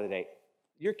my wife the other day.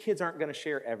 Your kids aren't going to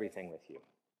share everything with you.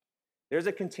 There's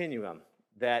a continuum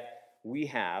that we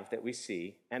have, that we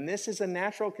see, and this is a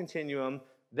natural continuum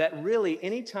that really,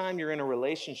 anytime you're in a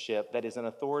relationship that is an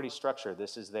authority structure,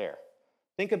 this is there.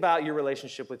 Think about your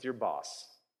relationship with your boss,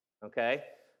 okay?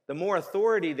 The more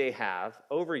authority they have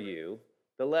over you,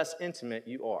 the less intimate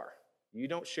you are. You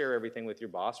don't share everything with your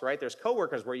boss, right? There's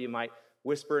coworkers where you might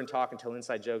whisper and talk and tell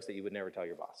inside jokes that you would never tell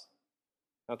your boss.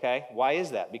 Okay? Why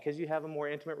is that? Because you have a more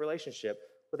intimate relationship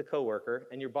with a coworker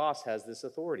and your boss has this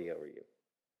authority over you.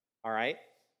 All right?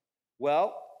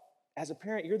 Well, as a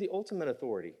parent, you're the ultimate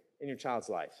authority in your child's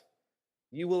life.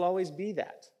 You will always be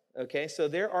that. Okay? So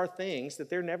there are things that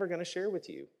they're never going to share with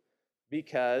you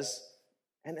because,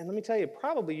 and let me tell you,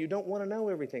 probably you don't want to know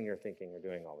everything you're thinking or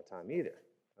doing all the time either.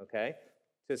 Okay?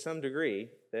 To some degree,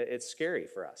 it's scary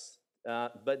for us.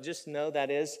 But just know that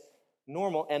is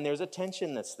normal, and there's a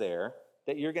tension that's there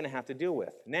that you're going to have to deal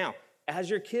with. Now, as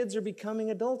your kids are becoming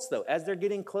adults, though, as they're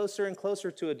getting closer and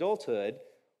closer to adulthood,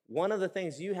 one of the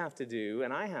things you have to do,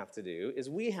 and I have to do, is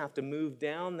we have to move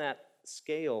down that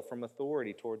scale from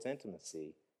authority towards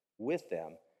intimacy with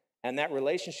them. And that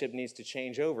relationship needs to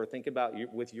change over. Think about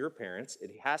with your parents.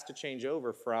 It has to change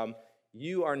over from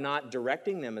you are not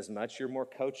directing them as much, you're more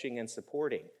coaching and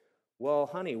supporting. Well,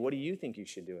 honey, what do you think you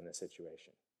should do in this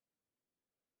situation?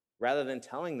 Rather than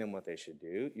telling them what they should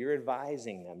do, you're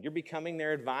advising them. You're becoming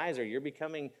their advisor. You're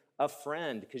becoming a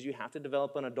friend because you have to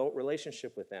develop an adult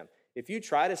relationship with them. If you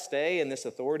try to stay in this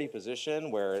authority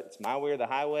position where it's my way or the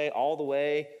highway all the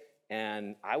way,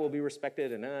 and I will be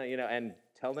respected, and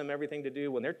tell them everything to do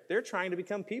when they're trying to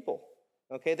become people.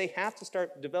 Okay, they have to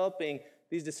start developing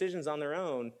these decisions on their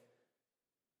own.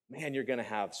 Man, you're going to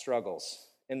have struggles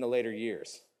in the later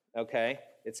years, okay?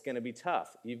 It's going to be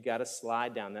tough. You've got to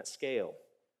slide down that scale,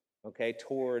 okay,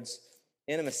 towards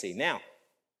intimacy. Now,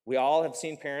 we all have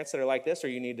seen parents that are like this, or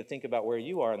you need to think about where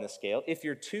you are on the scale. If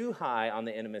you're too high on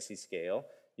the intimacy scale,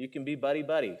 you can be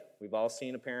buddy-buddy. We've all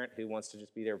seen a parent who wants to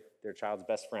just be their child's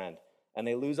best friend, and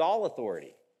they lose all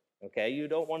authority, okay? You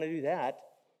don't want to do that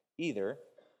either.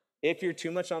 If you're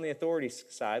too much on the authority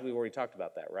side, we've already talked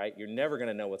about that, right? You're never going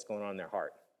to know what's going on in their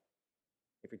heart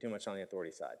if you're too much on the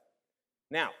authority side.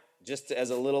 Now, just as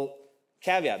a little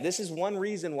caveat, this is one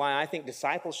reason why I think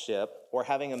discipleship or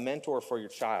having a mentor for your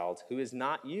child who is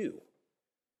not you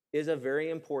is a very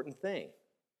important thing.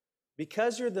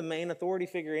 Because you're the main authority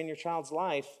figure in your child's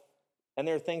life, and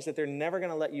there are things that they're never going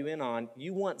to let you in on,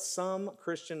 you want some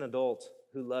Christian adult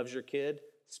who loves your kid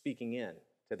speaking in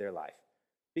to their life.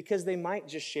 Because they might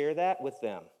just share that with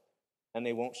them, and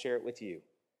they won't share it with you.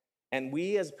 And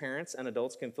we as parents and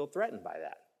adults can feel threatened by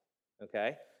that,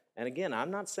 okay? And again,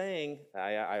 I'm not saying,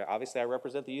 obviously I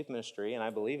represent the youth ministry and I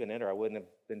believe in it or I wouldn't have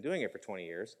been doing it for 20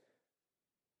 years.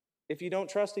 If you don't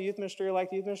trust a youth ministry or like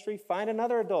the youth ministry, find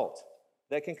another adult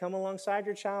that can come alongside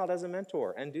your child as a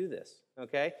mentor and do this,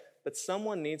 okay? But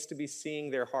someone needs to be seeing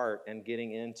their heart and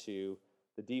getting into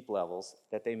the deep levels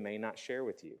that they may not share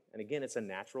with you. And again, it's a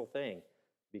natural thing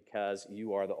because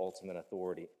you are the ultimate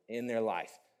authority in their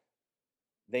life.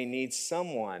 They need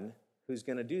someone who's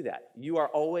going to do that. You are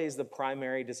always the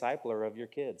primary discipler of your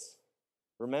kids.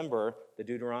 Remember the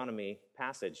Deuteronomy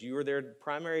passage. You are their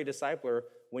primary discipler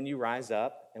when you rise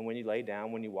up and when you lay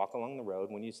down, when you walk along the road,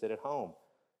 when you sit at home.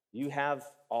 You have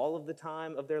all of the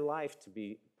time of their life to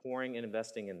be pouring and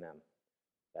investing in them.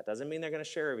 That doesn't mean they're going to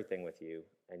share everything with you,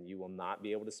 and you will not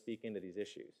be able to speak into these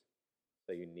issues.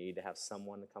 So you need to have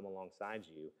someone to come alongside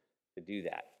you to do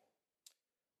that.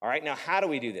 All right, now how do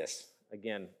we do this?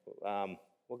 Again,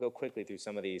 we'll go quickly through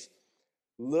some of these.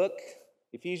 Look,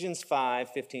 Ephesians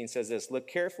 5:15 says this, "Look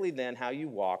carefully then how you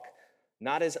walk,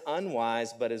 not as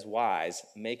unwise, but as wise,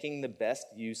 making the best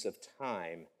use of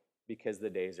time, because the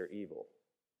days are evil."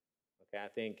 Okay, I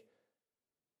think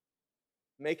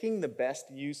making the best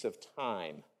use of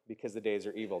time, because the days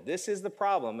are evil. This is the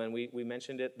problem, and we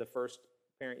mentioned it the first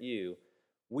Parent U.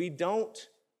 We don't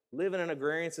live in an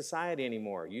agrarian society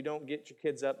anymore. You don't get your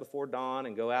kids up before dawn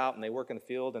and go out and they work in the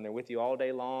field and they're with you all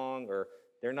day long, or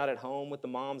they're not at home with the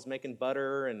moms making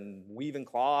butter and weaving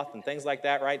cloth and things like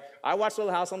that, right? I watched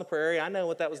Little House on the Prairie. I know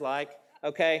what that was like,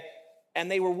 okay? And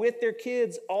they were with their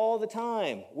kids all the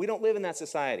time. We don't live in that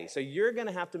society. So you're going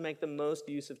to have to make the most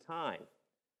use of time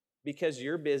because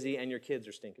you're busy and your kids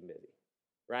are stinking busy,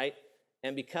 right?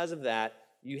 And because of that,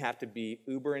 you have to be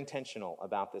uber intentional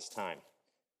about this time.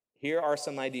 Here are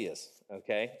some ideas,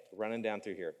 okay? Running down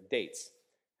through here. Dates.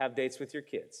 Have dates with your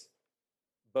kids.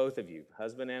 Both of you,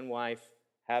 husband and wife,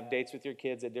 have dates with your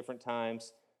kids at different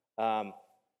times.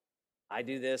 I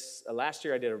do this. Last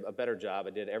year I did a better job.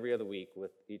 I did every other week with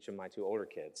each of my two older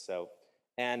kids.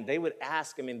 And they would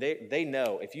ask, I mean, they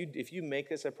know. If you make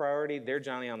this a priority, they're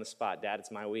Johnny on the spot. Dad,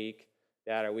 it's my week.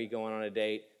 Dad, are we going on a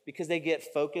date? Because they get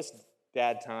focused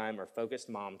dad time or focused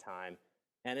mom time.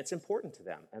 And it's important to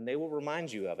them, and they will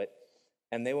remind you of it,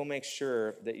 and they will make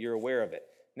sure that you're aware of it.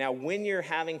 Now, when you're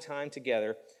having time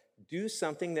together, do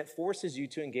something that forces you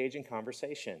to engage in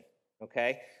conversation,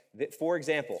 okay? For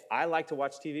example, I like to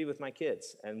watch TV with my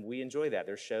kids, and we enjoy that.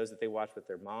 There's shows that they watch with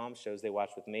their mom, shows they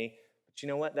watch with me. But you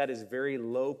know what? That is very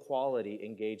low quality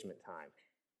engagement time.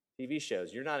 TV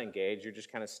shows, you're not engaged, you're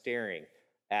just kind of staring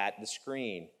at the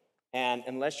screen. And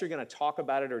unless you're going to talk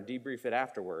about it or debrief it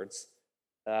afterwards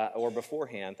or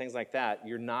beforehand, things like that,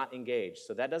 you're not engaged.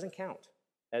 So that doesn't count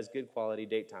as good quality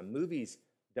date time. Movies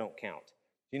don't count.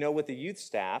 You know, with the youth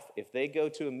staff, if they go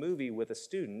to a movie with a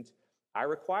student, I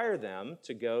require them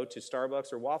to go to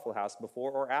Starbucks or Waffle House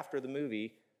before or after the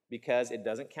movie because it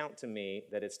doesn't count to me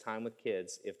that it's time with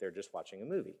kids if they're just watching a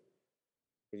movie.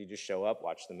 Because you just show up,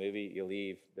 watch the movie, you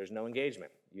leave, there's no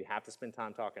engagement. You have to spend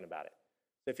time talking about it.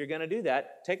 So if you're going to do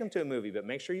that, take them to a movie, but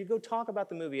make sure you go talk about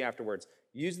the movie afterwards.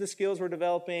 Use the skills we're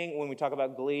developing when we talk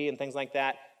about Glee and things like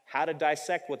that, how to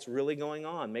dissect what's really going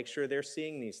on. Make sure they're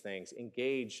seeing these things.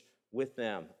 Engage with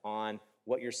them on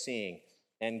what you're seeing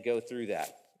and go through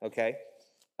that, okay?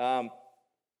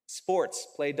 Sports,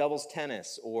 play doubles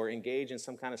tennis or engage in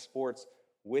some kind of sports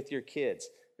with your kids.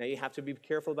 Now, you have to be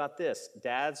careful about this.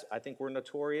 Dads, I think we're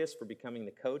notorious for becoming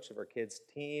the coach of our kids'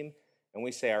 team. And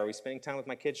we say, are we spending time with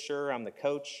my kids? Sure, I'm the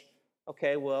coach.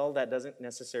 Okay, well, that doesn't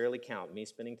necessarily count. Me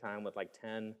spending time with like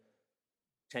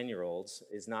 10-year-olds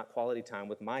is not quality time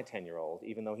with my 10-year-old,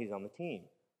 even though he's on the team.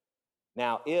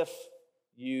 Now, if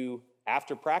you,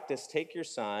 after practice, take your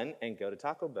son and go to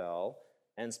Taco Bell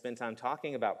and spend time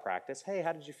talking about practice, hey,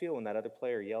 how did you feel when that other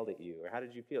player yelled at you? Or how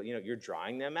did you feel? You know, you're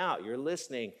drawing them out. You're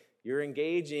listening. You're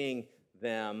engaging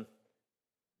them.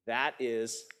 That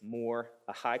is more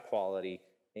a high-quality,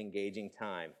 engaging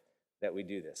time that we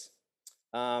do this.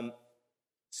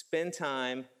 Spend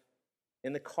time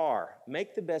in the car.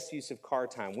 Make the best use of car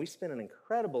time. We spend an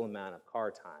incredible amount of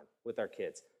car time with our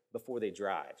kids before they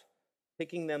drive.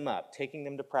 Picking them up, taking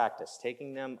them to practice,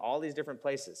 taking them all these different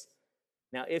places.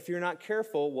 Now, if you're not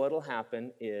careful, what'll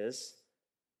happen is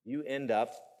you end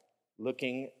up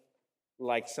looking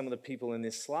like some of the people in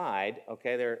this slide,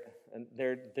 okay?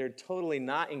 They're totally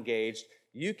not engaged.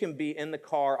 You can be in the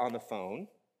car on the phone.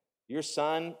 Your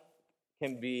son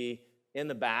can be in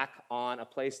the back on a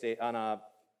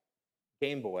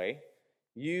Game Boy.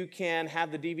 You can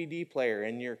have the DVD player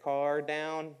in your car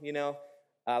down, you know.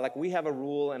 Like we have a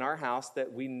rule in our house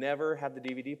that we never have the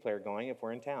DVD player going if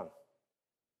we're in town,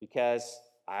 because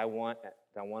I want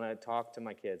to talk to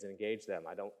my kids and engage them.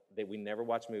 We never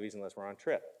watch movies unless we're on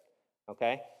trip,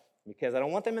 okay? Because I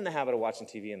don't want them in the habit of watching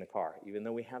TV in the car, even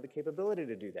though we have the capability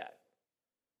to do that.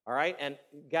 All right, and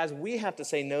guys, we have to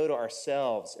say no to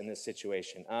ourselves in this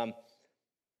situation.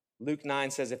 Luke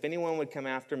 9 says, if anyone would come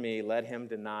after me, let him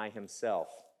deny himself.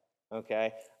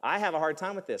 Okay, I have a hard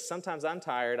time with this. Sometimes I'm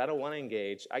tired. I don't want to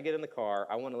engage. I get in the car.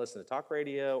 I want to listen to talk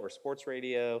radio or sports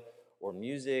radio or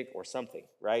music or something,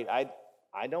 right?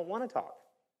 I don't want to talk.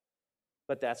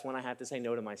 But that's when I have to say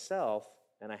no to myself,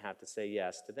 and I have to say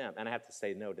yes to them. And I have to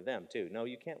say no to them, too. No,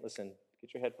 you can't listen.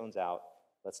 Get your headphones out.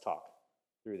 Let's talk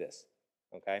through this,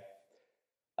 okay?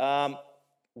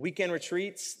 Weekend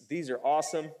retreats. These are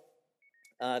awesome,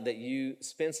 that you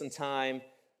spend some time.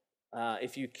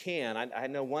 If you can, I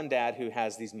know one dad who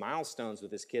has these milestones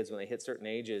with his kids. When they hit certain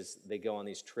ages, they go on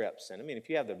these trips. And I mean, if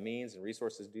you have the means and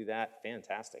resources to do that,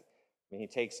 fantastic. I mean, he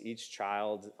takes each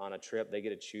child on a trip. They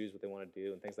get to choose what they want to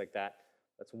do and things like that.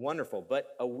 That's wonderful. But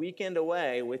a weekend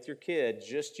away with your kid,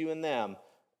 just you and them,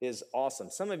 is awesome.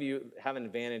 Some of you have an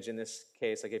advantage in this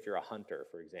case, like if you're a hunter,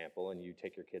 for example, and you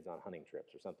take your kids on hunting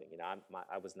trips or something. You know,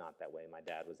 I was not that way. My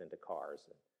dad was into cars.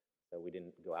 So we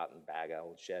didn't go out and bag an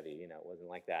old Chevy, you know, it wasn't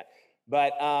like that.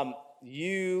 But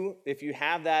if you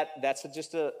have that, that's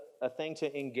just a thing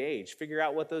to engage. Figure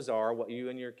out what those are, what you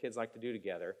and your kids like to do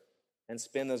together, and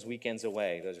spend those weekends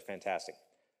away. Those are fantastic.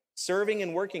 Serving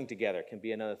and working together can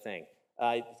be another thing.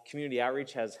 Community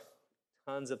outreach has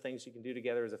tons of things you can do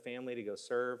together as a family to go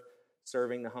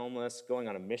serving the homeless, going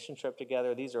on a mission trip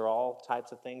together. These are all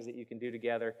types of things that you can do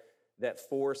together that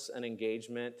force an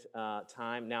engagement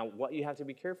time. Now, what you have to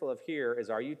be careful of here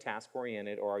is, are you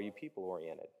task-oriented or are you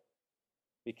people-oriented?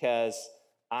 Because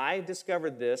I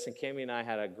discovered this, and Cami and I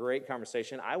had a great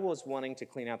conversation. I was wanting to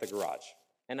clean out the garage.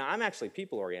 And I'm actually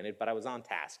people-oriented, but I was on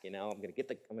task, you know. I'm going to get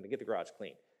the garage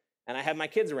clean. And I had my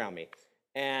kids around me.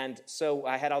 And so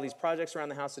I had all these projects around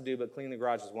the house to do, but cleaning the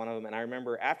garage was one of them. And I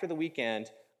remember after the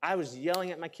weekend, I was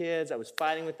yelling at my kids. I was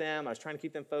fighting with them. I was trying to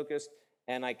keep them focused.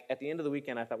 And like at the end of the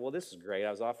weekend, I thought, well, this is great.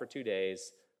 I was off for 2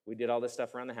 days. We did all this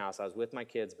stuff around the house. I was with my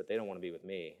kids, but they don't want to be with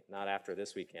me. Not after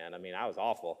this weekend. I mean, I was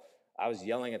awful. I was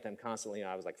yelling at them constantly. You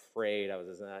know, I was like afraid. I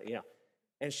was, you know.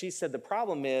 And she said, the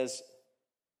problem is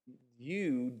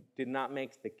you did not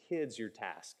make the kids your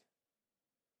task.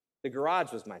 The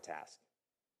garage was my task.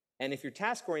 And if you're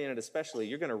task-oriented especially,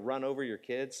 you're going to run over your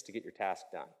kids to get your task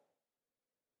done.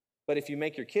 But if you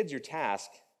make your kids your task,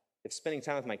 if spending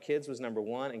time with my kids was number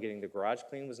one and getting the garage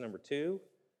clean was number two,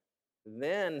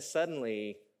 then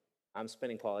suddenly I'm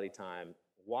spending quality time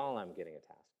while I'm getting a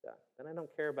task done. Then I don't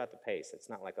care about the pace. It's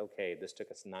not like, okay, this took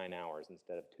us 9 hours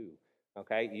instead of 2.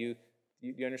 Okay, you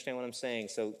understand what I'm saying?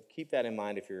 So keep that in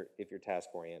mind if you're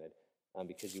task-oriented,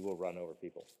 because you will run over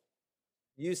people.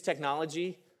 Use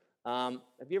technology. Have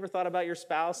you ever thought about your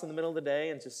spouse in the middle of the day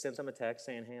and just sent them a text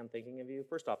saying, hey, I'm thinking of you?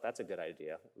 First off, that's a good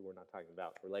idea. We're not talking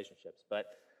about relationships. But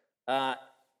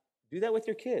do that with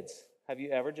your kids. Have you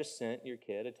ever just sent your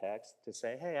kid a text to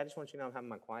say, hey, I just want you to know I'm having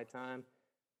my quiet time,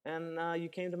 and you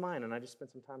came to mind, and I just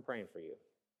spent some time praying for you.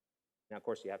 Now, of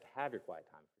course, you have to have your quiet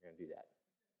time if you're going to do that.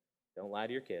 Don't lie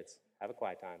to your kids. Have a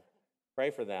quiet time.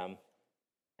 Pray for them,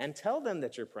 and tell them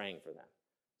that you're praying for them.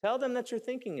 Tell them that you're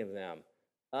thinking of them.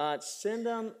 Send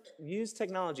them, use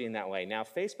technology in that way. Now,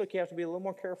 Facebook, you have to be a little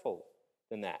more careful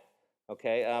than that,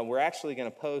 okay? We're actually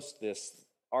going to post this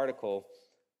article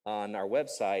on our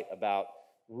website about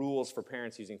rules for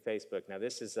parents using Facebook. Now,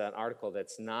 this is an article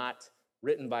that's not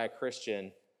written by a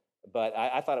Christian, but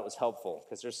I thought it was helpful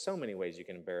because there's so many ways you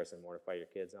can embarrass and mortify your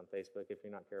kids on Facebook if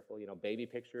you're not careful. You know, baby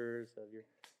pictures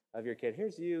of your kid.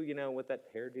 Here's you, you know, with that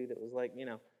hairdo that was like, you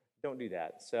know, don't do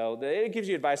that. So it gives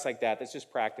you advice like that. That's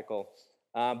just practical.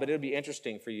 But it'll be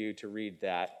interesting for you to read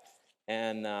that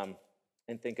and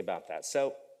think about that.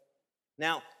 So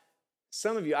now,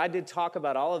 some of you, I did talk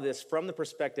about all of this from the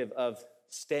perspective of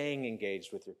staying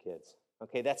engaged with your kids.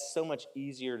 Okay, that's so much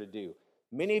easier to do.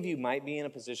 Many of you might be in a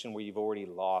position where you've already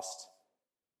lost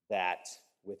that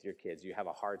with your kids. You have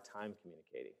a hard time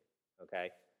communicating,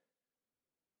 okay?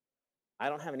 I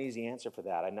don't have an easy answer for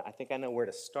that. I think I know where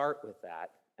to start with that,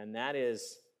 and that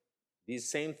is these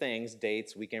same things,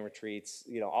 dates, weekend retreats,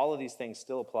 you know, all of these things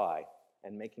still apply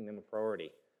and making them a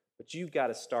priority. But you've got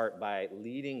to start by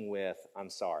leading with, I'm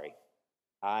sorry.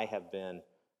 I have been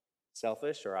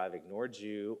selfish, or I've ignored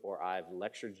you, or I've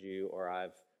lectured you, or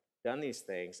I've done these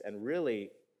things, and really,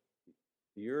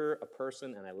 you're a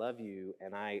person, and I love you,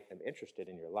 and I am interested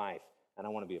in your life, and I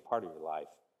want to be a part of your life,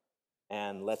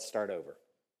 and let's start over.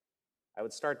 I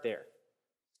would start there.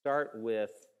 Start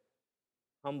with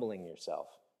humbling yourself.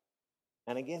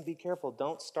 And again, be careful.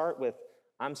 Don't start with,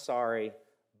 I'm sorry,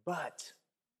 but.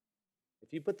 If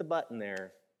you put the but in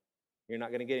there, you're not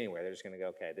going to get anywhere. They're just going to go,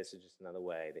 okay, this is just another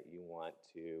way that you want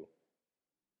to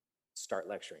start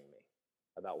lecturing me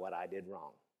about what I did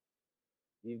wrong.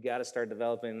 You've got to start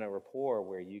developing a rapport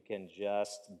where you can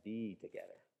just be together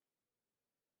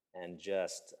and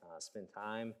just spend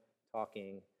time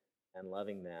talking and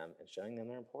loving them and showing them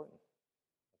they're important.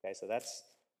 Okay, so that's,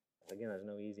 again, there's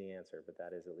no easy answer, but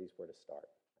that is at least where to start,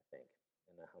 I think,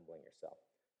 in humbling yourself.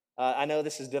 I know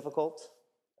this is difficult.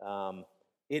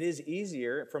 It is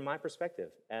easier, from my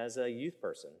perspective, as a youth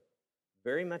person,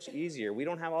 very much easier. We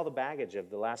don't have all the baggage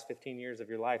of the last 15 years of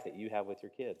your life that you have with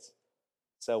your kids.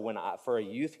 So for a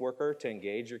youth worker to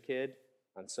engage your kid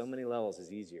on so many levels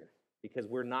is easier because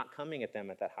we're not coming at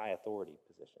them at that high authority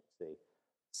position, see?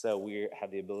 So we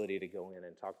have the ability to go in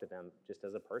and talk to them just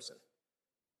as a person.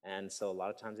 And so a lot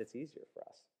of times it's easier for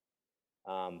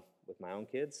us. With my own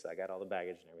kids, I got all the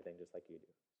baggage and everything just like you do,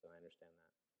 so I understand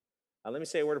that. Let me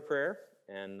say a word of prayer,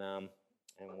 and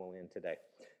we'll end today.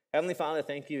 Heavenly Father,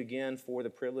 thank you again for the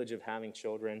privilege of having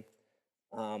children.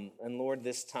 And Lord,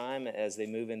 this time as they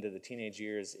move into the teenage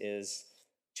years is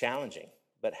challenging,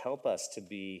 but help us to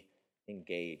be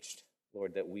engaged.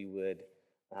 Lord, that we would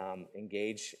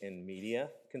engage in media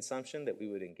consumption, that we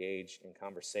would engage in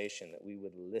conversation, that we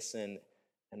would listen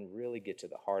and really get to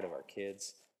the heart of our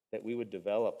kids, that we would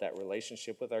develop that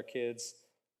relationship with our kids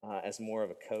as more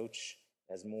of a coach,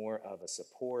 as more of a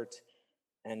support,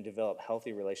 and develop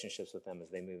healthy relationships with them as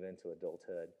they move into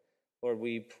adulthood. Lord,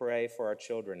 we pray for our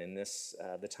children in this.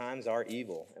 The times are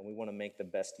evil, and we want to make the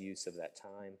best use of that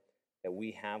time that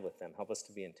we have with them. Help us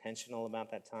to be intentional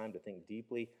about that time, to think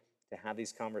deeply, to have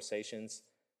these conversations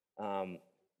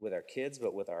with our kids,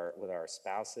 but with our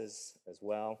spouses as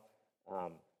well.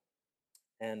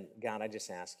 And God, I just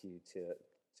ask you to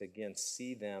again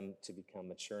see them to become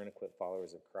mature and equipped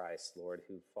followers of Christ, Lord,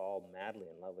 who fall madly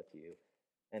in love with you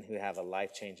and who have a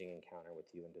life-changing encounter with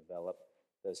you and develop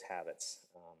those habits,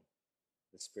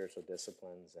 the spiritual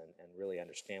disciplines, and really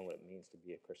understand what it means to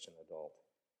be a Christian adult.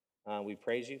 We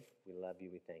praise you. We love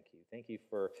you. We thank you. Thank you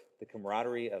for the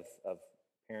camaraderie of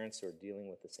parents who are dealing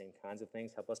with the same kinds of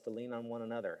things. Help us to lean on one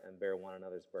another and bear one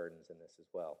another's burdens in this as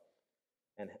well.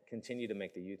 And continue to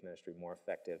make the youth ministry more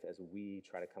effective as we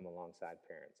try to come alongside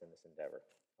parents in this endeavor.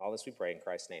 All this we pray in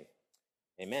Christ's name.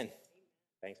 Amen.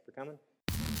 Thanks for coming.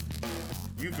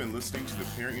 You've been listening to the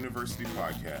Parent University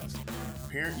Podcast.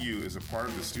 Parent U is a part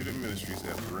of the student ministries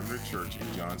at Perimeter Church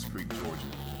in Johns Creek, Georgia.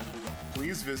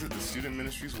 Please visit the Student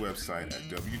Ministries website at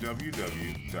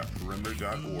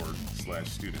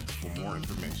www.perimeter.org/students for more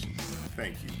information.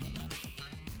 Thank you.